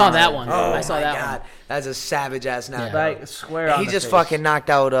Oh, I saw a- that one. Oh I saw my that God. one. That's a savage ass knockout. Like, square on He the just face. fucking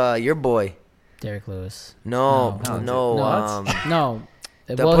knocked out your boy. Derek Lewis. No. No. No.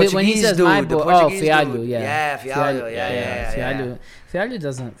 The Well, when he Portuguese says dude, my the boy, Portuguese Fialho, dude. yeah. Yeah, Fialho, yeah. Fialho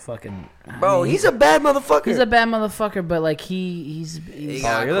doesn't fucking. I Bro, mean, he's a bad motherfucker. he's a bad motherfucker, but like he's He Oh,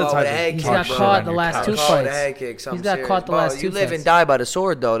 got you're the caught type with a of- head He's kick, got bro. caught the last Got two caught with a fights. head kick, something He's got serious. caught the Bro, last you two live fights. and die by the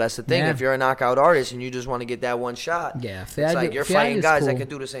sword, though. That's the thing. Yeah. If you're a knockout artist and you just want to get that one shot, Yeah, it's like you're fighting guys that can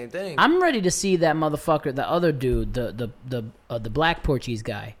do the same thing. I'm ready to see that motherfucker, the other dude, the black Portuguese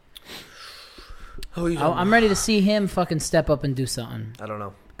guy. Who you talking I'm ready to see him fucking step up and do something. about? I don't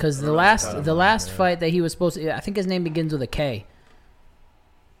know. Because the last fight that he was supposed to, I think his name begins with a K.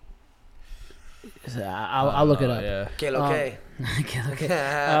 I'll look it up. Yeah. Kalo K.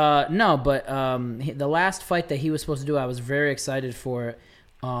 Okay. No, but the last fight that he was supposed to do, I was very excited for it.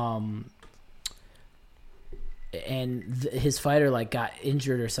 And his fighter like got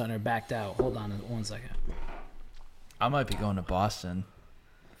injured or something or backed out. Hold on 1 second. I might be going to Boston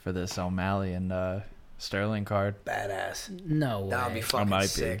for this O'Malley and Sterling card. Badass. No way. That would be I fucking might be.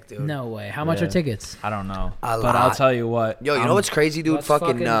 sick, dude. No way. How much Yeah. are tickets? I don't know, A but I'll lot. tell you what. Yo, you know what's crazy, dude? Let's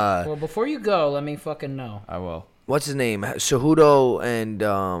Fucking, well, before you go, let me fucking know. I will. what's his name? Cejudo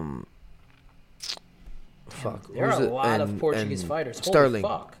and fuck. There who's are a it? lot of And- Portuguese and fighters. Holy Sterling.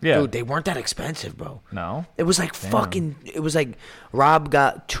 fuck. Yeah. Dude, they weren't that expensive, bro. No. It was like fucking. It was like Rob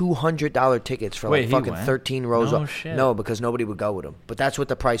got $200 tickets for Wait, like he fucking went? 13 rows. No up. shit. No, because nobody would go with him. But that's what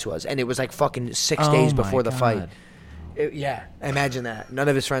the price was, and it was like fucking 6 Oh days my before the fight. God. Yeah, imagine that. None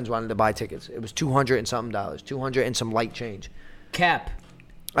of his friends wanted to buy tickets. It was $200 and something dollars, 200 and some light change. Cap.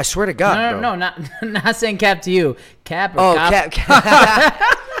 I swear to God, No, not saying cap to you. Cap or Oh, cop.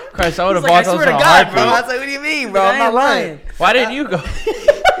 Cap. Christ, I would have Like, bought I those swear in to a God, bro. I heartbeat. was like, what do you mean, bro? I'm not lying. Why didn't you go?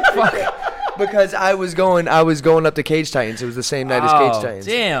 Because I was going up to Cage Titans. It was the same night as Cage Titans.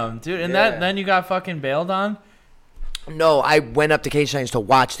 Damn, dude. And Yeah. then you got fucking bailed on? No, I went up to Cage Titans to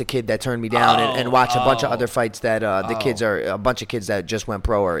watch the kid that turned me down and watch a bunch of other fights that the kids are a bunch of kids that just went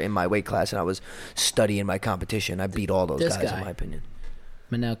pro are in my weight class, and I was studying my competition. I beat all those This guys guy. in my opinion.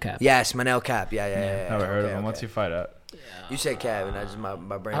 Manel Cap. Yes, Manel Cap. Yeah. Never heard of Okay, him. What's okay. he fight at? You said Cap, and I just my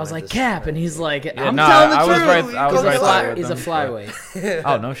brain. I was went like to- Cap, and he's like, I'm no, telling the I was truth. right- I was he's a right fly- there with He's a him. flyweight.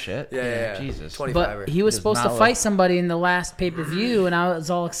 Oh, no shit. Yeah. Jesus. 25er. But he was Does supposed to not fight look- somebody in the last pay per view, and I was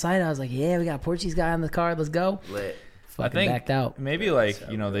all excited. I was like, "Yeah, we got a Portuguese guy on the card. Let's go." Lit. I Fucking think backed out. maybe like,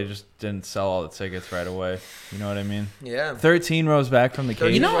 they just didn't sell all the tickets right away. You know what I mean? Yeah. 13 rows back from the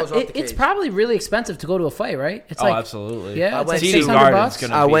cage. You know, Rolls off the it's cage. probably really expensive to go to a fight, right? It's Oh, like absolutely. Yeah, I it's went like to TD $600. Garden's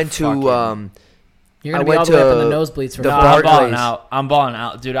gonna I be went to fucking- You're gonna I be went all the way up in to the nosebleeds for the No, that. I'm Barclays. balling out. I'm balling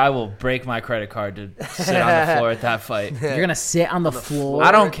out. Dude, I will break my credit card to sit on the floor at that fight. You're gonna sit on the floor.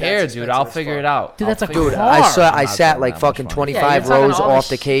 I don't That's care, dude. expensive I'll as figure fuck. it out. Dude, I'll that's a figure it Dude, out. car. I saw. I I'm not sat spending like that much fucking money. 25 Yeah, you're talking rows all off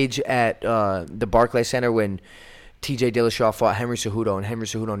this the cage at the Barclays Center when TJ Dillashaw fought Henry Cejudo, and Henry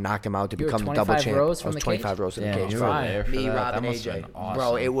Cejudo knocked him out to You were become the double 25 champ. rows I from was the 25 cage? rows in Yeah, the cage. you bro. were there for Me, that. Rob, That and must've AJ. been awesome.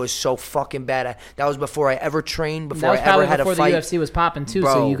 Bro, it was so fucking bad. That was before I ever trained, That before was I probably ever had before a fight. the UFC was popping too.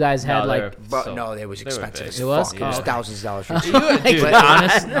 Bro. So you guys had No, like, Bro, So, no, it was they were expensive big. as It was? fuck. It was Oh. thousands of dollars for Dude,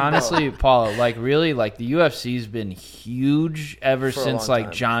 But- honestly, Paul, like really, like the UFC's been huge ever For a since long like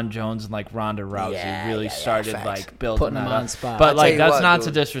time. John Jones and like Ronda Rousey Yeah, really yeah, started facts. like building Putting that them up. on spot. But I'll like tell you that's what, not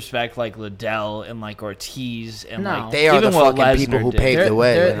dude. to disrespect like Liddell and like Ortiz and No. like They are even the what fucking people Lesnar who did. paved they're, the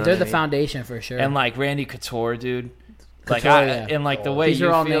way. they're, you know they're what the I mean? foundation for sure. And like Randy Couture, dude. Like Couture, I yeah. and like the way These are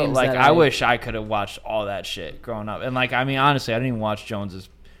you all feel, names like that I I- wish I could have watched all that shit growing up. And like I mean, honestly, I didn't even watch Jones's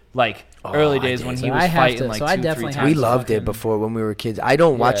like early I days did. when So he was I have fighting to- like so I 2-3 definitely have times. We to loved fucking- it before when we were kids. I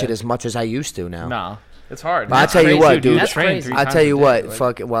don't watch Yeah. it as much as I used to now. No, it's hard. But I'll That's tell you crazy, what, dude. You That's train crazy. 3 I'll times tell you a day, what, like-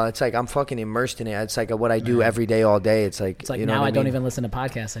 fuck it. Well, it's like I'm fucking immersed in it. It's like what I do every day, all day. It's like, it's like you know now what I don't mean? even listen to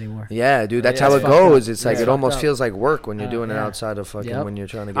podcasts anymore. Yeah, dude, that's Yeah, how it it's fucked goes. up. It's like Yeah. it almost Fucked feels like work when you're doing it yeah. outside of fucking Yep. when you're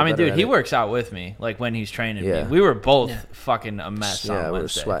trying to get I mean, better dude, at he it. works out with me, like when he's training Yeah. me. We were both Yeah. fucking a mess Yeah, on we were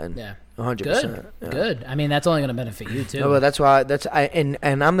Wednesday. sweating. Yeah. 100%. Good. Good. I mean, that's only going to benefit you too. No, but that's why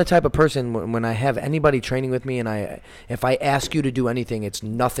and I'm the type of person when I have anybody training with me, and if I ask you to do anything, it's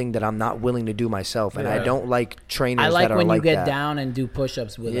nothing that I'm not willing to do myself, and I Yeah. don't like trainers I like that are when you like get that. down and do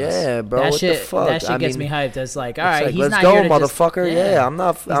push-ups with us. Yeah, bro, That what the shit, fuck? That shit I gets mean, me hyped. It's like, all It's right, like, he's let's not go, here to just- motherfucker. Yeah, I'm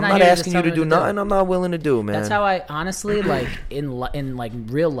not not here to asking just you tell to me do what to do. nothing. I'm not willing to do, man. That's how I honestly like in like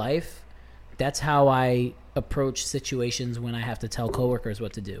real life. That's how I approach situations when I have to tell coworkers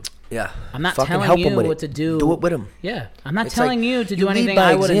what to do. Yeah, I'm not Fucking telling help 'em you with what it. to do. Do it with them. Yeah, I'm not It's telling like, you to do lead anything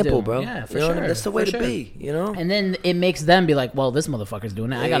by I wouldn't example, do. bro. Yeah, for You know what I sure. mean? That's the way for to sure. be. You know. And then it makes them be like, well, this motherfucker's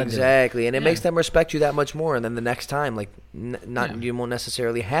doing it. I gotta do it. Exactly, and it Yeah. makes them respect you that much more. And then the next time, like, not Yeah. you won't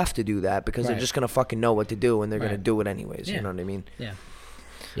necessarily have to do that because they're Right. just gonna fucking know what to do, and they're gonna Right. do it anyways. Yeah. You know what I mean? Yeah.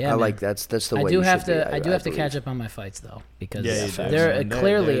 I man. like that's the I way. do you have should be, to. I do have to believe. catch up on my fights though, because Yeah, you do. they're And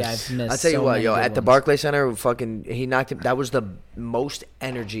clearly there's- I've missed. I'll tell you so what, many yo, good at the ones. Barclays Center, fucking, he knocked him. That was the most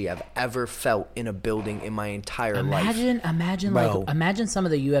energy I've ever felt in a building in my entire life. Imagine Bro. imagine some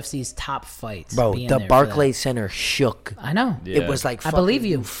of the UFC's top fights. Bro, being the there for Barclays Center shook. that. I know. Yeah. It was like I believe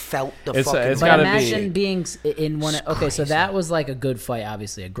fucking- you. felt the It's- fucking. it's But gotta imagine be- being in one. It's Okay, so crazy. that was like a good fight,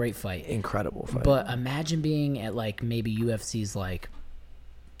 obviously a great fight. incredible fight. But imagine being at like maybe UFC's like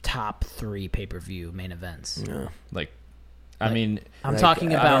top 3 pay-per-view main events. yeah. Like, I mean, I'm Like,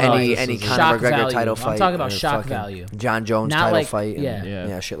 talking I about don't know, any this any is a Conor shock McGregor value. title I'm fight. talking about or shock fucking value. John Jones Not title like- fight. And, yeah.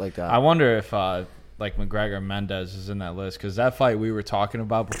 Yeah. shit like that. I wonder if like McGregor Mendez is in that list because that fight we were talking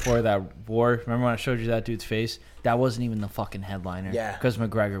about before that war. Remember when I showed you that dude's face? That wasn't even the fucking headliner. Yeah. because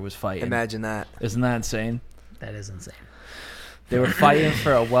McGregor was fighting. Imagine that. Isn't that insane? That is insane. They were fighting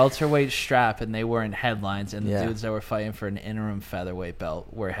for a welterweight strap, and they were in headlines. And the Yeah. dudes that were fighting for an interim featherweight belt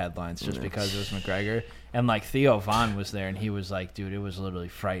were headlines just because it was McGregor. And like Theo Von was there, and he was like, "Dude, it was literally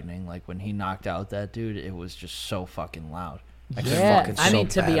frightening. Like when he knocked out that dude, it was just so fucking loud." Yeah, fucking I so mean,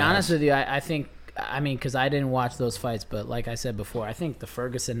 to be badass. honest with you, I think, because I didn't watch those fights, but like I said before, I think the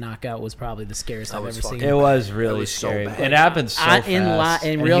Ferguson knockout was probably the scariest I've was ever seen. fucking- It was really was so scary. bad. It happened so fast. in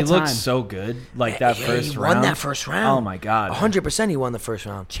And real he looked time. so good. Like that Yeah, first he round. won that first round. Oh my god. 100% he won the first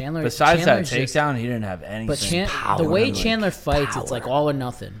round. Chandler. Besides Chandler's that just- takedown, he didn't have anything. but power, the way like, Chandler fights, it's power. like all or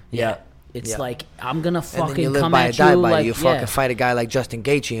nothing. yeah. It's Yeah. like I'm gonna And then you fucking live come by at a die you by like you fucking yeah. fight a guy like Justin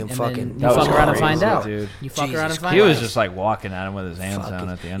Gaethje and And fucking. then you That was fuck around and crazy, find out. dude. You fuck Jesus around and find He out. was just like walking at him with his hands Fucking- down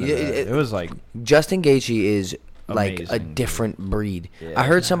at the end of Yeah, that. It was like Justin Gaethje is like a Amazing. different breed. Yeah. I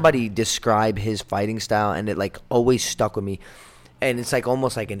heard somebody describe his fighting style, and it like always stuck with me. And it's like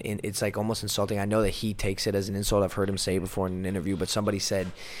almost like it's like almost insulting. I know that he takes it as an insult. I've heard him say it before in an interview, but somebody said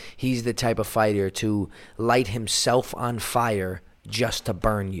he's the type of fighter to light himself on fire just to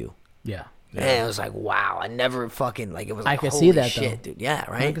burn you. yeah. And it was like, wow, I never fucking like it was. I Like, could holy see that, shit, though. dude. Yeah,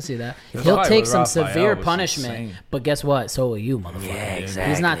 I right. can see that. His He'll fight take with some Rafael severe was punishment, insane. but guess what? So will you, motherfucker. Yeah,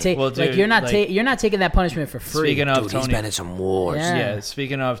 exactly. He's not taking Well, like dude, you're not like- you're not taking that punishment for free. speaking of Dude, he's Tony. been in some wars. Yeah. Yeah,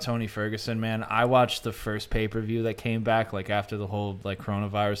 speaking of Tony Ferguson, man, I watched the first pay-per-view that came back like after the whole like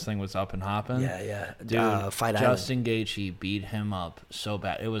coronavirus thing was up and hopping. Yeah. Dude, Fight Island. Justin Gaethje beat him up so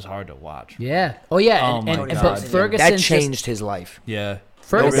bad. It was hard to watch. Yeah. Oh yeah. Oh and, my and, God. but Ferguson That just- changed his life. Yeah.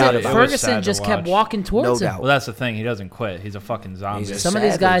 Ferguson, doubt about it. was Ferguson sad to just kept watch. walking towards No him. doubt. Well, that's the thing. He doesn't quit. He's a fucking zombie. He's a Some of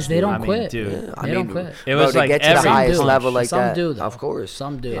these savage, guys, they dude. don't I mean, quit. dude. I They don't mean, quit. It was bro, like to get to the every highest punch. level like Some that. do, though. Of course.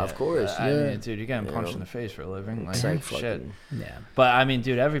 Some do. Of course. I Yeah. mean, dude, you're getting punched know. in the face for a living. Like, It's like shit. fucking. Yeah. But I mean,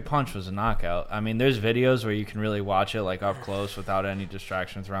 dude, every punch was a knockout. I mean, there's videos where you can really watch it like up close without any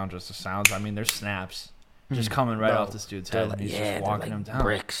distractions around, just the sounds. I mean, there's snaps just coming right Bro, off this dude's They're head, like, and he's yeah, just walking they're him like down.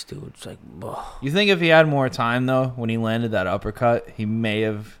 bricks, dude. It's like, ugh. You think if he had more time though, when he landed that uppercut, he may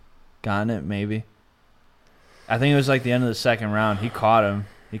have gotten it? Maybe. I think it was like the end of the second round. He caught him.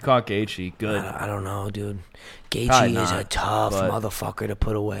 He caught Gaethje. Good. I don't know, dude. Probably Gaethje is a not, tough but- motherfucker to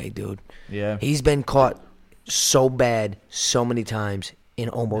put away, dude. Yeah. He's been caught so bad so many times in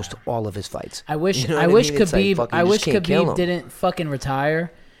almost all of his fights. I wish You know I what wish mean? It's like Khabib fucking I you wish just can't kill Khabib him. didn't fucking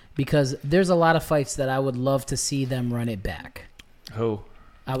retire because there's a lot of fights that I would love to see them run it back. Who?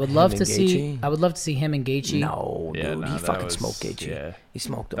 I would love and to see Gaethje? I would love to see him and Gaethje. No, Yeah, dude, no, he that fucking was- smoked Gaethje. yeah. He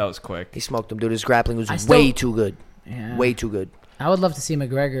smoked him. That was quick. He smoked him, dude. His grappling was I still- way too good. Yeah. Way too good. I would love to see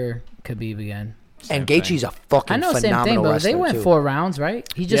McGregor Khabib again. And Same Gaethje's thing. a fucking I know same phenomenal thing, but wrestler they went too. 4 rounds,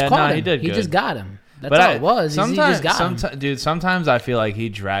 right? He just Yeah, caught no, him. he did good. just got him. That's all it was. He Sometimes, just got him. dude, sometimes I feel like he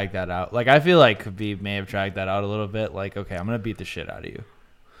dragged that out. Like, I feel like Khabib may have dragged that out a little bit. Like, okay, I'm going to beat the shit out of you.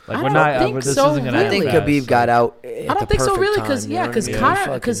 Like, I we're don't not, think this so, isn't going to really. I think happen Khabib fast, got so- out. I don't think so, really, because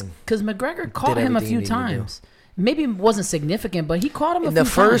because McGregor caught him a everything few he needed to do. times. Maybe it wasn't significant, but he caught him a in few the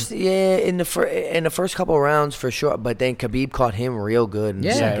first, times. in the first couple of rounds for sure. But then Khabib caught him real good. In the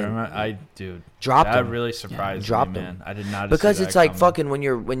Yeah. Yeah, second. dude. Dropped that him. really surprised Dropped me, him. man. I did not Because see it's that like coming.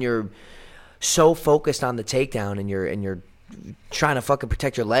 fucking when you're so focused on the takedown and you're trying to fucking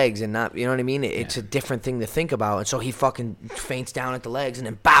protect your legs and not, you know what I mean? It's a different thing to think about. And so he fucking feints down at the legs and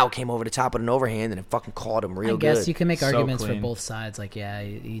then bow came over the top with an overhand and it fucking caught him real I guess good. you can make So arguments for clean. both sides. Like, yeah,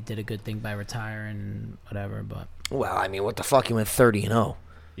 he did a good thing by retiring and whatever, but Well, I mean, what the fuck? He went 30-0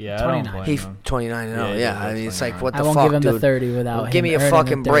 Yeah, I don't 29. blame He him. 29-0. Yeah, Yeah, he I did mean, it's like 29. what the I won't fuck, give him dude? the 30 without him Give me a earning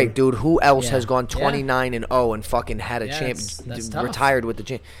fucking the break, 30. dude. Who else Yeah. has gone Yeah. 29-0 and fucking had a Yeah, champ, that's tough. retired with the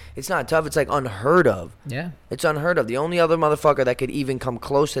champ? It's not tough. It's like unheard of. Yeah. It's unheard of. The only other motherfucker that could even come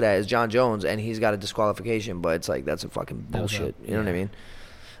close to that is John Jones, and he's got a disqualification. But it's like that's a fucking That was bullshit. a- You know what I yeah. mean?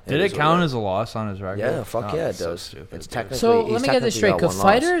 Did is it what count it as a loss on his record? Yeah, fuck Oh, yeah, it that's so does. stupid, It's dude. technically So he's let me get this technically straight. got Could one loss.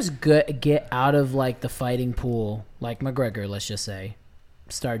 fighters get out of like the fighting pool, like McGregor, let's just say,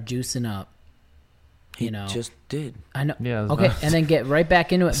 start juicing up? He You know, just did. I know. Yeah, it's Okay, not- and then get right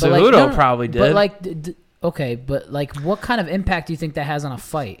back into it. Cejudo But like, no, probably But did. like, okay, but like, what kind of impact do you think that has on a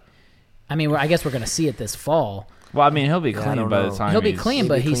fight? I mean, I guess we're gonna see it this fall. Well, I mean, he'll be Yeah, I clean don't by know. the time He'll be he's- clean, he'll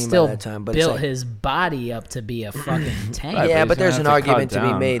but be he clean by still that time, but it's built like- his body up to be a fucking tank. Right, Yeah, but but he's there's gonna an have to cut argument to be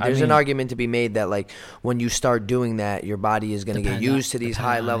down. made. I There's an mean- argument to be made that like when you start doing that, your body is going to get Depend on- used to these depend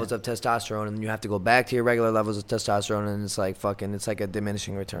high on levels it. of testosterone, and then you have to go back to your regular levels of testosterone, and it's like fucking, it's like a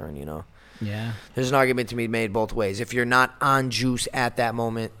diminishing return. You know, Yeah. there's an argument to be made both ways. If you're not on juice at that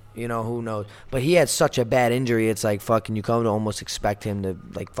moment, you know, who knows? But he had such a bad injury, it's like fucking, you come to almost expect him to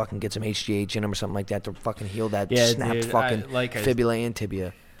like fucking get some HGH in him or something like that to fucking heal that Yeah, snapped dude, fucking I fibula and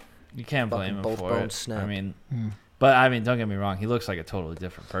tibia. You can't blame him both for bones it. snapped. I mean, but I mean, don't get me wrong. He looks like a totally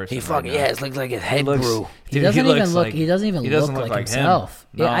different person. He right fucking now. yeah, it looks like his head looks- grew. He Dude, doesn't looks even look. like- He doesn't even he look doesn't like him. himself.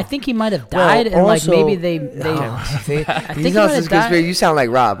 No. Yeah, I think he might have Well, died, and like also- maybe they. See? I think These he houses might have died. conspiracy. You sound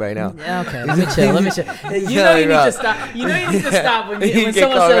like Rob right now. Yeah, okay, let me chill. Let me chill. You Yeah, know you need right. to stop. You know you need to stop when, You when get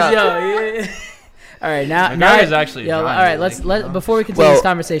someone called says, out. "Yo." Yeah. All right, now McGregor's actually Yo, all trying right, to, let's like, let before we continue Well- this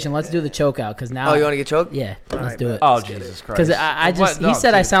conversation, let's do the choke out because now. Oh, you want to get choked? Yeah, let's do it. Oh Jesus Christ! 'Cause I just- What? he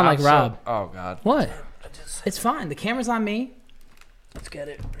said I sound I'm like Rob. Oh God! What? It's fine. The camera's on me. Let's get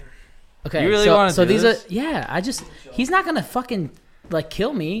it. Okay. You really so, wanna so do these this? are yeah. I just he's not gonna fucking like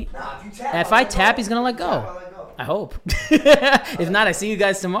kill me. If I tap, he's gonna let go. I hope. If not, I see you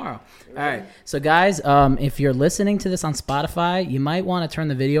guys tomorrow. All right. So guys, if you're listening to this on Spotify, you might want to turn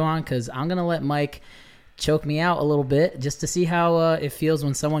the video on because I'm gonna let Mike choke me out a little bit just to see how it feels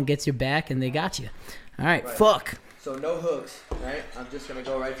when someone gets your back and they got you. All right. Fuck. So no hooks, right? I'm just gonna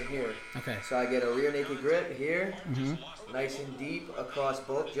go right from here. Okay. So I get a rear naked grip here, nice and deep across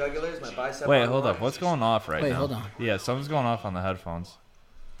both jugulars. My bicep. Wait, on hold one. up. What's going off right now? Wait, hold on. Yeah, something's going off on the headphones.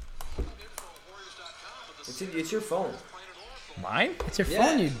 It's your phone. Mine? It's your Yeah.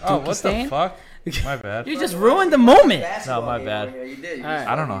 phone, you Oh, dookie what stain. the fuck? My bad. You just ruined the moment. Basketball my game bad. over here. You did. You All right. just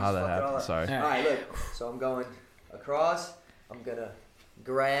I don't know fucking- how you that just fucked it all happened. up. Sorry. All All right, look. So I'm going across. I'm gonna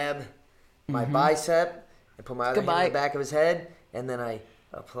grab my bicep and put my other hand Goodbye. on the back of his head, and then I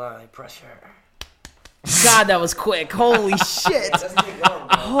apply pressure. God, that was quick. Holy shit. It doesn't take long,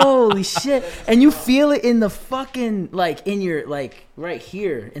 bro. Holy shit. And you feel it in the fucking, like, in your, like, right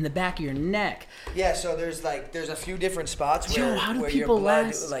here, in the back of your neck. Yeah, so there's a few different spots Yo, where, how do where people your blood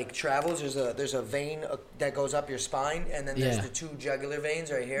last? like travels. There's a vein that goes up your spine, and then there's Yeah. the two jugular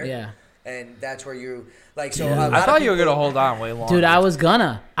veins right here. Yeah. And that's where you like. So Dude. a lot I of thought you were people- gonna hold on way longer. Dude, I was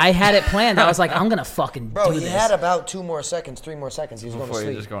gonna. I had it planned. I was like, I'm gonna fucking Bro, do he this. had about 3 more seconds. He was going to before you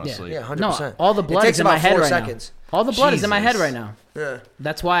sleep. just going to Yeah. sleep. Yeah, 100%. No, all the blood it takes is in my about head 4 right seconds. now. All the blood is in my head Jesus. right now. Yeah.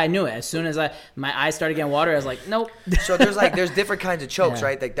 That's why I knew it. As soon as my eyes started getting watery, I was like, nope. So there's different kinds of chokes, Yeah.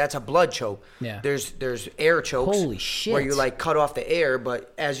 right? Like that's a blood choke. Yeah. There's air chokes. Holy shit. Where you like cut off the air,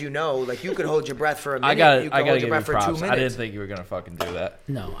 but as you know, like you could hold your breath for a minute. I gotta you give could hold you your breath for 2 props. minutes. I didn't think you were gonna fucking do that.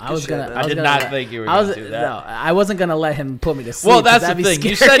 No, I Good was shit, gonna. man. I did gonna not let- think you were I was, gonna do that. No, I wasn't gonna let him put me to sleep. Well, that's 'cause the that'd be thing.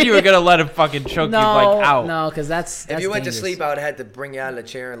 You scary. said you were gonna let him fucking choke no, you like out. No, because that's If you went dangerous. to sleep, I would have had to bring you out of the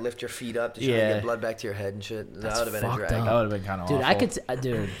chair and lift your feet up to try Yeah. to get blood back to your head and shit. That That's would have been a fucked drag. up. That would have been kind of Dude, awful. I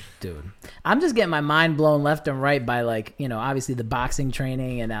could, dude. I'm just getting my mind blown left and right by like, obviously the boxing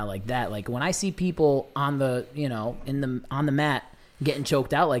training and now like that. Like when I see people on the, on the mat getting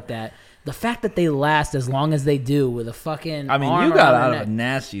choked out like that, the fact that they last as long as they do with a fucking. I mean, arm you got around out their of a neck.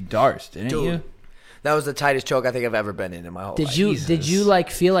 nasty darce, didn't Dude, you? that was the tightest choke I think I've ever been in my whole life. Did you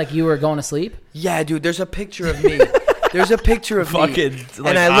like feel like you were going to sleep? Yeah, dude. There's a picture of me. There's a picture of Fucking, me, like,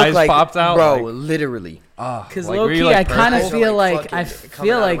 and I look eyes like, popped out, bro. like- Literally. Because Like, low were you, key, like, I kind of purple? feel Like, like I fucking coming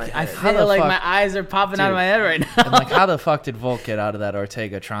feel out of like my I head. How the feel like fuck- my eyes are popping out of Dude. my head right now. And like, how the fuck did Volk get out of that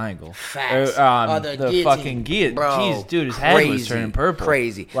Ortega triangle? Facts. The guillotine. fucking guillotine. Bro, Jeez, dude, his head was turning purple.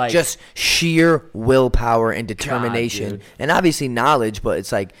 Crazy. Like, Just sheer willpower and determination. dude. And obviously knowledge, but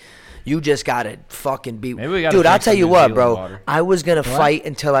it's like you just gotta fucking be. Maybe we gotta Dude, I'll drink tell some you New what, Zealand bro. water. I was gonna fight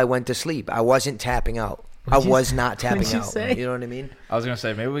until I went to sleep. I wasn't tapping out. I What'd you was say? not tapping What'd you out. say? You know what I mean? I was gonna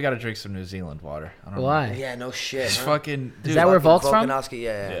say maybe we gotta drink some New Zealand water. I don't know. Why? Yeah, no shit. It's huh? fucking. Dude, Is that where Volk's from? Volkanovski,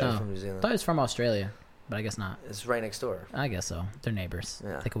 yeah, Yeah. Oh. from New I Zealand. thought it was from Australia, but I guess not. It's right next door. I guess so. They're neighbors.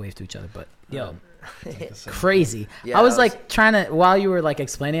 Yeah. They can wave to each other, but yo, It's crazy. Yeah, I was that was- like trying to while you were like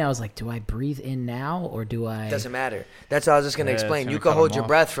explaining. I was like, do I breathe in now or do I? Doesn't matter. That's what I was just gonna Yeah, it's explain. gonna You can cut hold 'em your off.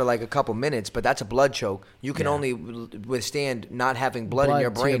 breath for like a couple minutes, but that's a blood choke. You can Yeah. only withstand not having blood in Blood your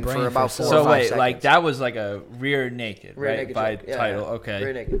to your brain brain for for about so 4 or So 5 wait, seconds. like that was like a rear naked, Rear right? naked By choke. Yeah, title, yeah. okay.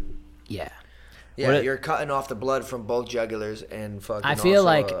 Rear naked. Yeah. Yeah, What it- you're cutting off the blood from both jugulars and fucking. I feel also,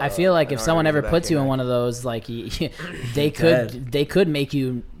 like an if someone artery ever in the back puts of you your in neck. one of those, like they could make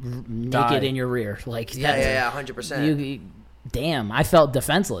you naked Die. in your rear. Like Yeah, that's- yeah, 100%. You, damn, I felt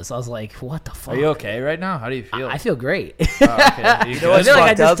defenseless. I was like, what the fuck? Are you okay right now? How do you feel? I feel great. Oh, okay. You You know good? what's I feel like I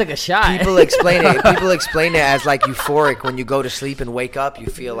fucked just up? took a shot. People explain it. People explain it as like euphoric. When you go to sleep and wake up, you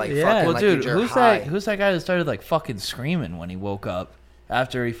feel like Yeah. fucking Well, like dude, you're who's high. that guy that started like fucking screaming when he woke up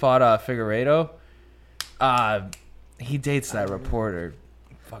after he fought Figueiredo? He dates that reporter.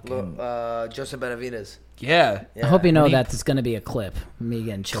 Fucking Joseph Benavidez. yeah. I hope you know When he- that there's gonna be a clip. Me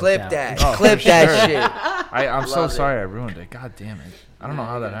getting choked Clip out. that. Oh, Clip for that sure. shit. I'm so Love it. sorry I ruined it. God damn it. I don't know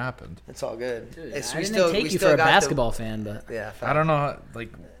how that happened. It's all good. I It's, didn't take you for a basketball fan, but Yeah. I don't know.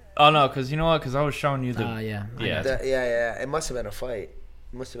 Like, oh no, because you know what? Because I was showing you the. yeah. I Yeah. got Yeah. It must have been a fight.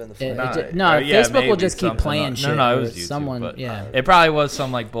 It must have been the fight. It Nah, ju- no, yeah, Facebook will maybe just keep something playing else. shit. No, it or was YouTube. someone. But Yeah. It probably was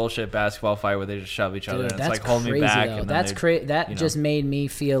some like bullshit basketball fight where they just shove each other. Dude, And it's that's like hold crazy me back. though. And then That's they- crazy. That you know. just made me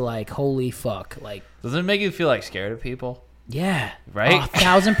feel like holy fuck. Like Doesn't it make you feel like scared of people? yeah, Right?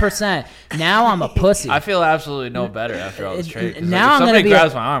 1,000%. Now I'm a pussy. I feel absolutely no better after all this It- trade. 'cause, now like, I'm if gonna somebody be a-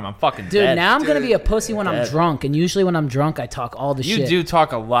 grabs my arm, I'm fucking Dude, dead. now I'm gonna be a pussy when I'm Dead. drunk, and usually when I'm drunk, I talk all the you shit. do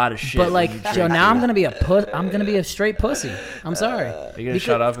talk a lot of shit. But when like, you Joe, drink. now I'm gonna be a straight pussy. I'm sorry. Are you gonna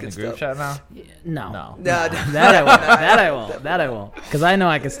shut up in the group chat now? No, No. No, that I won't. That I won't. That I won't. Because I know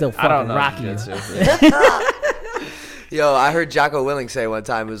I can still I don't fucking know. rock you. jiu-jitsu. Yo, I heard Jocko Willing say one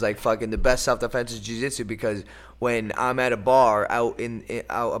time it was like fucking the best self-defense is jiu-jitsu because when I'm at a bar out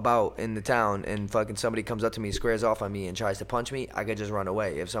about in the town and fucking somebody comes up to me, squares off on me and tries to punch me, I could just run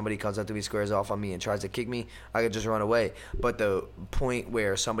away. If somebody comes up to me, squares off on me and tries to kick me, I could just run away. But the point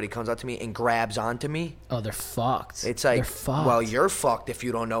where somebody comes up to me and grabs onto me, Oh, they're fucked. it's they're like, fucked. well, you're fucked if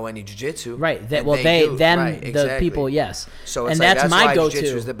you don't know any jiu-jitsu. Right. That, And well, do. then Right, the exactly. people, yes. So it's and like, that's that's my why go-to.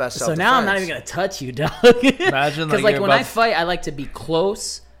 jiu-jitsu is the best So now I'm not even self-defense. gonna touch you, dog. Imagine, like, Because like you're when I about- fight, I like to be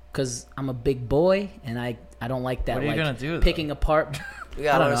close because I'm a big boy and I don't like that. What are you like, gonna do, though? picking apart. You I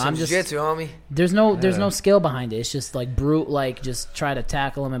gotta don't learn know. some I'm just jiu-jitsu, homie. there's no skill behind it. It's just like brute, like just try to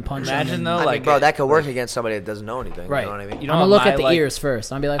tackle him and punch him. Imagine and- though, I like mean, bro, that could work against somebody that doesn't know anything. Right. You know what I mean? You know I'm gonna what look my, at the like- ears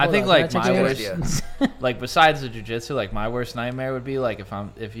first. I'll be like, I hold think on, like can I check my your worst, ears? like besides the jujitsu, like my worst nightmare would be like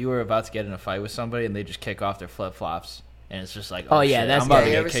if you were about to get in a fight with somebody and they just kick off their flip flops and it's just like Oh, yeah, shit, that's I'm about scary. to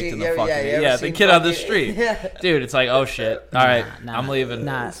You get ever kicked seen- in you the ever- fucking yeah, you ever the seen kid on the fucking- street, Yeah. dude. It's like oh shit, all right, Nah, I'm leaving.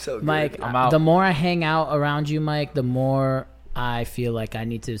 Nah, So good. Mike. I'm out. The more I hang out around you, Mike, the more I feel like I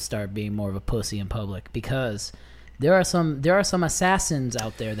need to start being more of a pussy in public because there are some assassins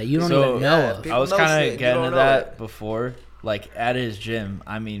out there that you don't So, even know yeah, of. people I was know kind shit, of you getting don't to know that it. before, like at his gym.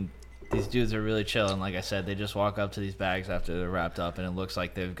 I mean, these dudes are really chilling. Like I said, they just walk up to these bags after they're wrapped up, and it looks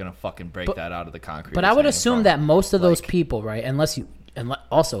like they're gonna fucking break that out of the concrete. But it's I would hanging assume from. that most of those Like- people, right? Unless you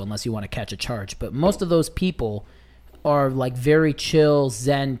want to catch a charge, but most of those people are like very chill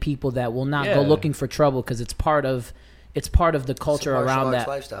Zen people that will not go Yeah. looking for trouble because it's part of the culture martial around arts that.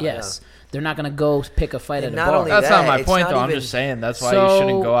 lifestyle, Yes, they're not gonna go pick a fight And at a not bar. only That's that, not my it's point, not though. I'm even- just saying that's why So- you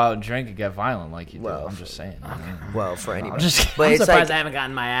shouldn't go out and drink and get violent like you do. Well, I'm just saying. Well, for anybody. just- But I'm it's surprised like, I haven't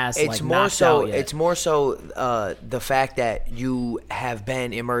gotten my ass it's like more knocked so out yet. it's more so the fact that you have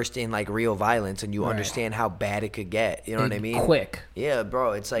been immersed in like real violence and you understand how bad it could get. You know what I mean? Quick. Yeah,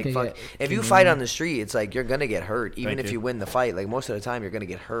 bro. It's like Could fuck. get- If you fight on the street, it's like you're gonna get hurt, even Thank if you. you win the fight. Like most of the time, you're gonna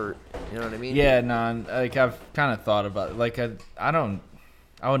get hurt. You know what I mean? Yeah, no, like I've kind of thought about it. Like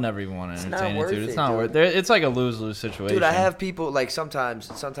I would never even want to not entertain it, worth dude. it, It's not dude. worth it. It's like a lose-lose situation. Dude, I have people like sometimes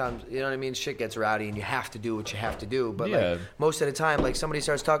you know what I mean. Shit gets rowdy, and you have to do what you have to do. But Yeah. like most of the time, like somebody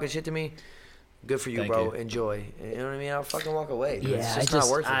starts talking shit to me, good for you, Thank bro. you. Enjoy. You know what I mean? I'll fucking walk away. Dude. Yeah, it's I just just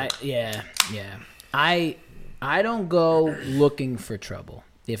not worth it. yeah. I don't go looking for trouble.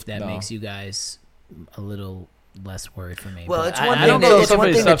 If that No. makes you guys a little less worried for me. Well, But it's I- one I thing. don't know go if It's one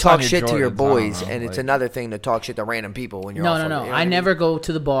somebody thing to steps on talk your shit to your Jordans, I don't boys, know, and it's like- another thing to talk shit to random people when you're No, all no, fucking- no. you know I what never go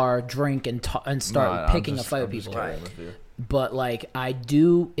to the bar, drink, and start No, I'm picking just- a fight I'm with just people. kidding with you. But like, I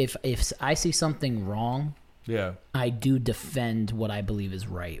do. If I see something wrong, Yeah. I do defend what I believe is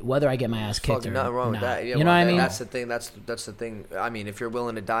right, whether I get my ass kicked Fucking or nothing wrong not. with that. Yeah, You know well, what I mean? That's the thing. That's the thing. I mean, if you're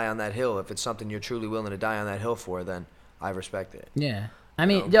willing to die on that hill, if it's something you're truly willing to die on that hill for, then I respect it. Yeah. I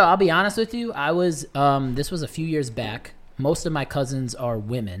mean, yo, I'll be honest with you. I was, this was a few years back. Most of my cousins are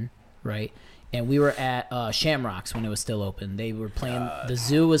women, right? And we were at Shamrocks when it was still open. They were playing, the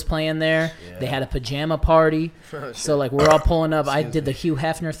zoo was playing there. They had a pajama party. So, like, we're all pulling up. I did the Hugh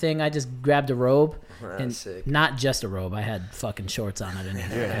Hefner thing. I just grabbed a robe. And sick. not just a robe. I had fucking shorts on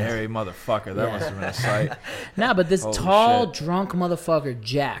underneath. You're a hairy motherfucker. That must have been a sight. Nah, but this Holy tall, shit. drunk motherfucker,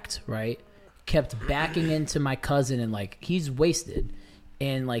 jacked, right, kept backing into my cousin, and like he's wasted,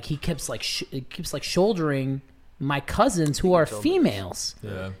 and like he keeps like shouldering my cousins who are females,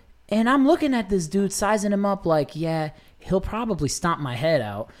 Yeah. and I'm looking at this dude sizing him up like, yeah, he'll probably stomp my head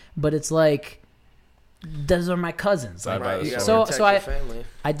out, but it's like, those are my cousins. Side Like, by You the gotta sword. so protect I your family.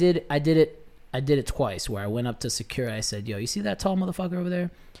 I did it twice where I went up to security. I said, yo, you see that tall motherfucker over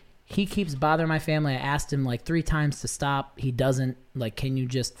there? He keeps bothering my family. I asked him like 3 times to stop. He doesn't. Like, can you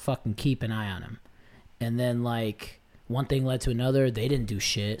just fucking keep an eye on him? And then like one thing led to another. They didn't do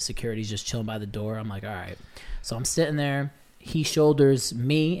shit. Security's just chilling by the door. I'm like, all right. So I'm sitting there. He shoulders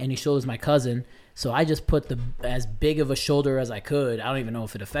me and he shoulders my cousin. So I just put as big of a shoulder as I could. I don't even know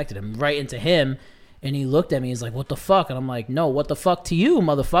if it affected him. Right into him. And he looked at me. He's like, what the fuck? And I'm like, no, what the fuck to you,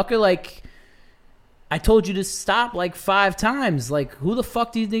 motherfucker? Like, I told you to stop like 5 times. Like, who the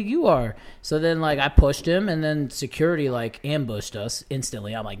fuck do you think you are? So then, like, I pushed him, and then security, like, ambushed us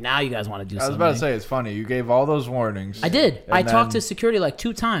instantly. I'm like, now you guys want to do I was something. about to say, it's funny. You gave all those warnings. I did. and I talked to then- security like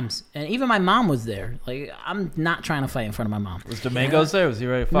 2 times, and even my mom was there. Like, I'm not trying to fight in front of my mom. Was Domingos there? Was he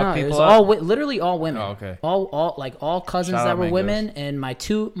ready to fuck No, it people was up? all literally all women. Oh, okay. All cousins Shout that out were Mangos. women, and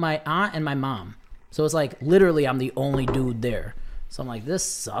my aunt and my mom. So it's like literally I'm the only dude there. So I'm like, this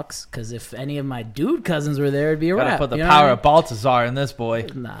sucks, because if any of my dude cousins were there, it'd be a Gotta wrap. put the you know what power I mean? of Baltazar in this boy.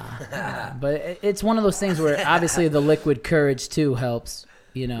 Nah. But it's one of those things where obviously the liquid courage too helps.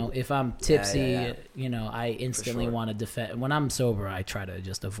 You know, if I'm tipsy, yeah. you know, I instantly sure. want to defend. When I'm sober, I try to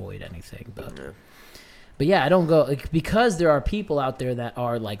just avoid anything. But yeah, I don't go like, because there are people out there that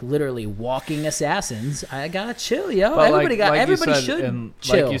are like literally walking assassins. I gotta chill, yo. But Everybody you said, should and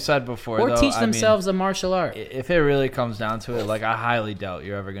chill, Like you said before, or though, teach I mean, themselves a martial art. if it really comes down to it, like I highly doubt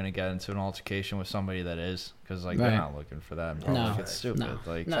you're ever gonna get into an altercation with somebody that is, because like Right. they're not looking for that. No. Like, it's stupid. No.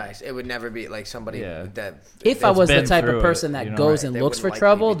 Like No. Facts. It would never be like somebody Yeah. that. If I It's was the been type through of person it, that you know, goes right. and They looks for wouldn't likely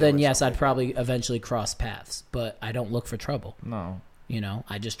trouble, be then doing yes, something. I'd probably eventually cross paths. But I don't look for trouble. no, You know,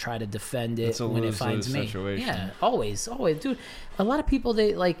 I just try to defend it It's a when it lose-lose finds me. situation. Yeah, always, dude. A lot of people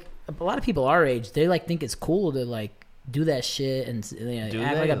people our age, they like think it's cool to like do that shit and you know, Do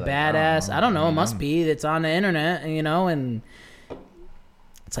act they? like a Like, badass. I don't know. It mean, must I'm- be. It's on the internet, you know, and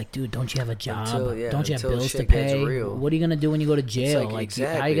it's like, dude, don't you have a job? Until- yeah, don't you have until bills to shit gets pay? real. What are you gonna do when you go to jail? like, Like,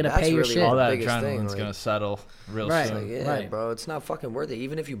 exactly, how are you gonna that's pay your really shit? all that biggest adrenaline's thing, like- gonna settle real Right. soon. Like, yeah, Right. bro, it's not fucking worth it.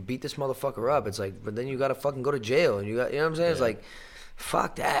 Even if you beat this motherfucker up, it's like, but then you gotta fucking go to jail, and you know what I'm saying? It's like,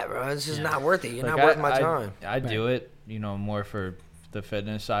 fuck that, bro. It's just not worth it. You're Like, not worth my time. I do it, you know, more for the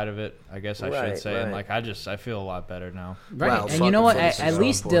fitness side of it, I guess I Right, should say. And right. like, I feel a lot better now. Right, Wow, and you know what? fucking At fitness is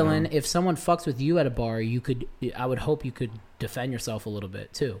least so Dylan, important. if someone fucks with you at a bar, I would hope you could defend yourself a little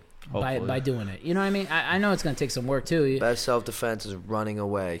bit too by Hopefully. doing it. You know what I mean? I know it's gonna take some work too. Best self-defense is running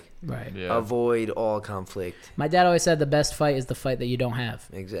away. Right. Yeah. Avoid all conflict. My dad always said the best fight is the fight that you don't have.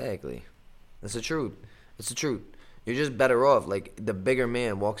 Exactly. That's the truth. It's the truth. You're just better off. Like, the bigger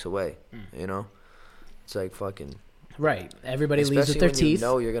man walks away, you know? It's like fucking... Right. Everybody leaves Especially with their when teeth. you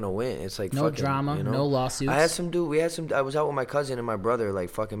know you're gonna win. It's like No fucking, drama, you know? no lawsuits. I was out with my cousin and my brother like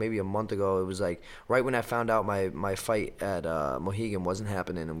fucking maybe a month ago. It was like right when I found out my fight at Mohegan wasn't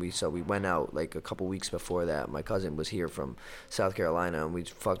happening, and we went out like a couple weeks before that. My cousin was here from South Carolina, and we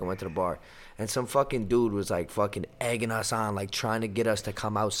fucking went to the bar. And some fucking dude was like fucking egging us on, like trying to get us to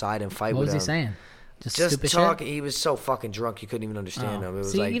come outside and fight What with was him. he saying? Just stupid talking. shit? He was so fucking drunk you couldn't even understand Oh. him. It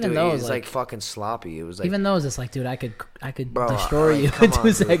was See, like, even dude, those, he was like like- fucking sloppy. It was like, Even though it's just like, dude, I could Bro, destroy like, you come in on, 2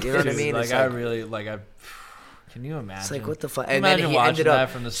 dude, seconds. you know what I mean? Like It's I like- really like I. Can you imagine? it's like what the fuck? Can you And then imagine he watching ended that up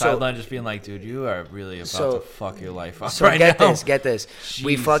from the so- sideline, just being like, "Dude, you are really about So- to fuck your life up So right get now." this.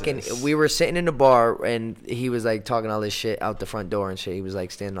 We Jesus. were sitting in the bar and he was like talking all this shit out the front door and shit. He was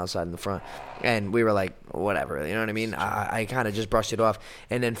like standing outside in the front, and we were like, whatever, you know what I mean? I kind of just brushed it off,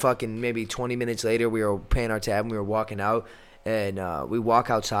 and then fucking maybe 20 minutes later, we were paying our tab and we were walking out, and we walk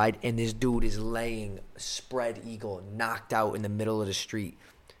outside and this dude is laying spread eagle, knocked out in the middle of the street.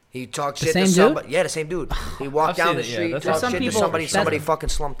 He talked The shit same to dude? somebody. Yeah, the same dude. He walked I've down seen the it, yeah, street, that's talked some shit to people- somebody. that's- Somebody fucking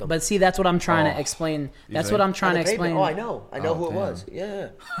slumped him. But see, that's what I'm trying Oh. to explain. You That's think? what I'm trying to On the pavement. explain. Oh, I know who it damn. was. Yeah.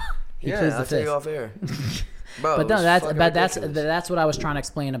 He Yeah, pleads the I'll tell you fifth. off air. Bro, But it no, was that's fucking but ridiculous. that's what I was trying to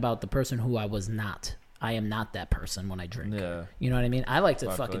explain about the person who I was not. I am not that person when I drink. Yeah. You know what I mean? I like to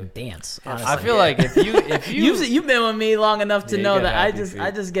Fuck, fucking like- dance. I Honestly. feel like if you You've been with me long enough to Yeah, you know get that I happy just feet.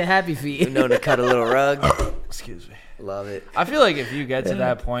 I just get happy feet. You know to cut a little rug. excuse me. Love it. I feel like if you get to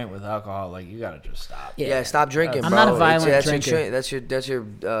that point with alcohol, like you gotta just stop. Yeah, stop drinking, I'm bro. not a violent that's drinker. That's your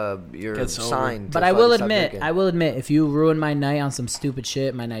Get sober. sign. But to I will fucking stop admit, drinking. if you ruin my night on some stupid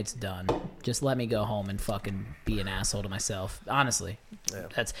shit, my night's done. Just let me go home and fucking be an asshole to myself. Honestly,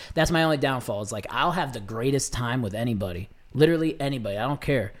 that's my only downfall. It's like I'll have the greatest time with anybody, literally anybody. I don't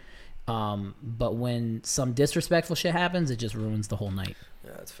care. But when some disrespectful shit happens, it just ruins the whole night.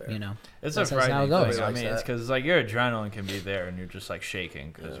 Yeah, that's fair. You know, It's That's a how it frightening goes. thing. I Like mean, that. it's because like your adrenaline can be there, and you're just like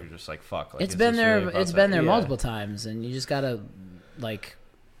shaking because you're just like fuck. Like, it's is been this there. really about It's to- been there yeah. multiple times, and you just gotta like.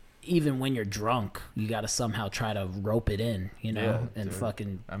 Even when you're drunk, you gotta somehow try to rope it in, you know, Yeah, and dude.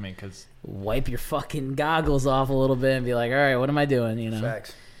 fucking I mean, because wipe your fucking goggles off a little bit and be like, all right, what am I doing, you know?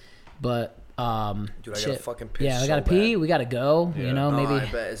 Facts. But Dude, I gotta shit. fucking piss Yeah, we so gotta pee. bad. We gotta go. Yeah. You know, Oh, maybe.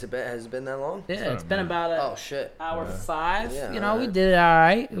 I bet. Has it been that long? Yeah, it's been about Oh shit. hour 5. Yeah, you know, we alright. did it all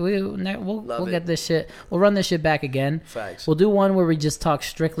right. We'll Love get it. this shit. We'll run this shit back again. Facts. We'll do one where we just talk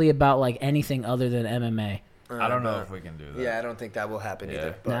strictly about like anything other than MMA, I don't know if we can do that. Yeah, I don't think that will happen Yeah.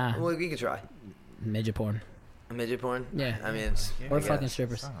 either. But Nah. well, we could try. midget porn, Midget porn. Yeah. I mean, it's or I guess. fucking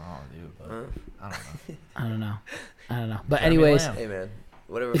strippers. I don't know, dude, but I don't know. I don't know. But Jeremy anyways, Lamb. Hey man,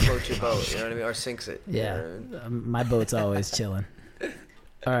 whatever floats your boat. You know what I mean? Or sinks it. you yeah, know what I mean? my boat's always chilling.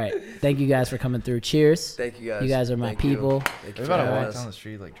 All right, thank you guys for coming through. Cheers. Thank you guys. You guys are my Thank you. people. Thank you We for about to having walk us. down the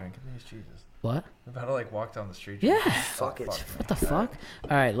street like drinking these. Jesus. What? We about to like walk down the street. Yeah. Fuck it. What the fuck?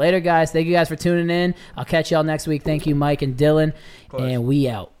 All right, later, guys. Thank you guys for tuning in. I'll catch y'all next week. Thank you, Mike and Dylan, course. and we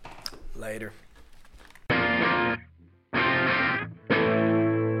out. Later.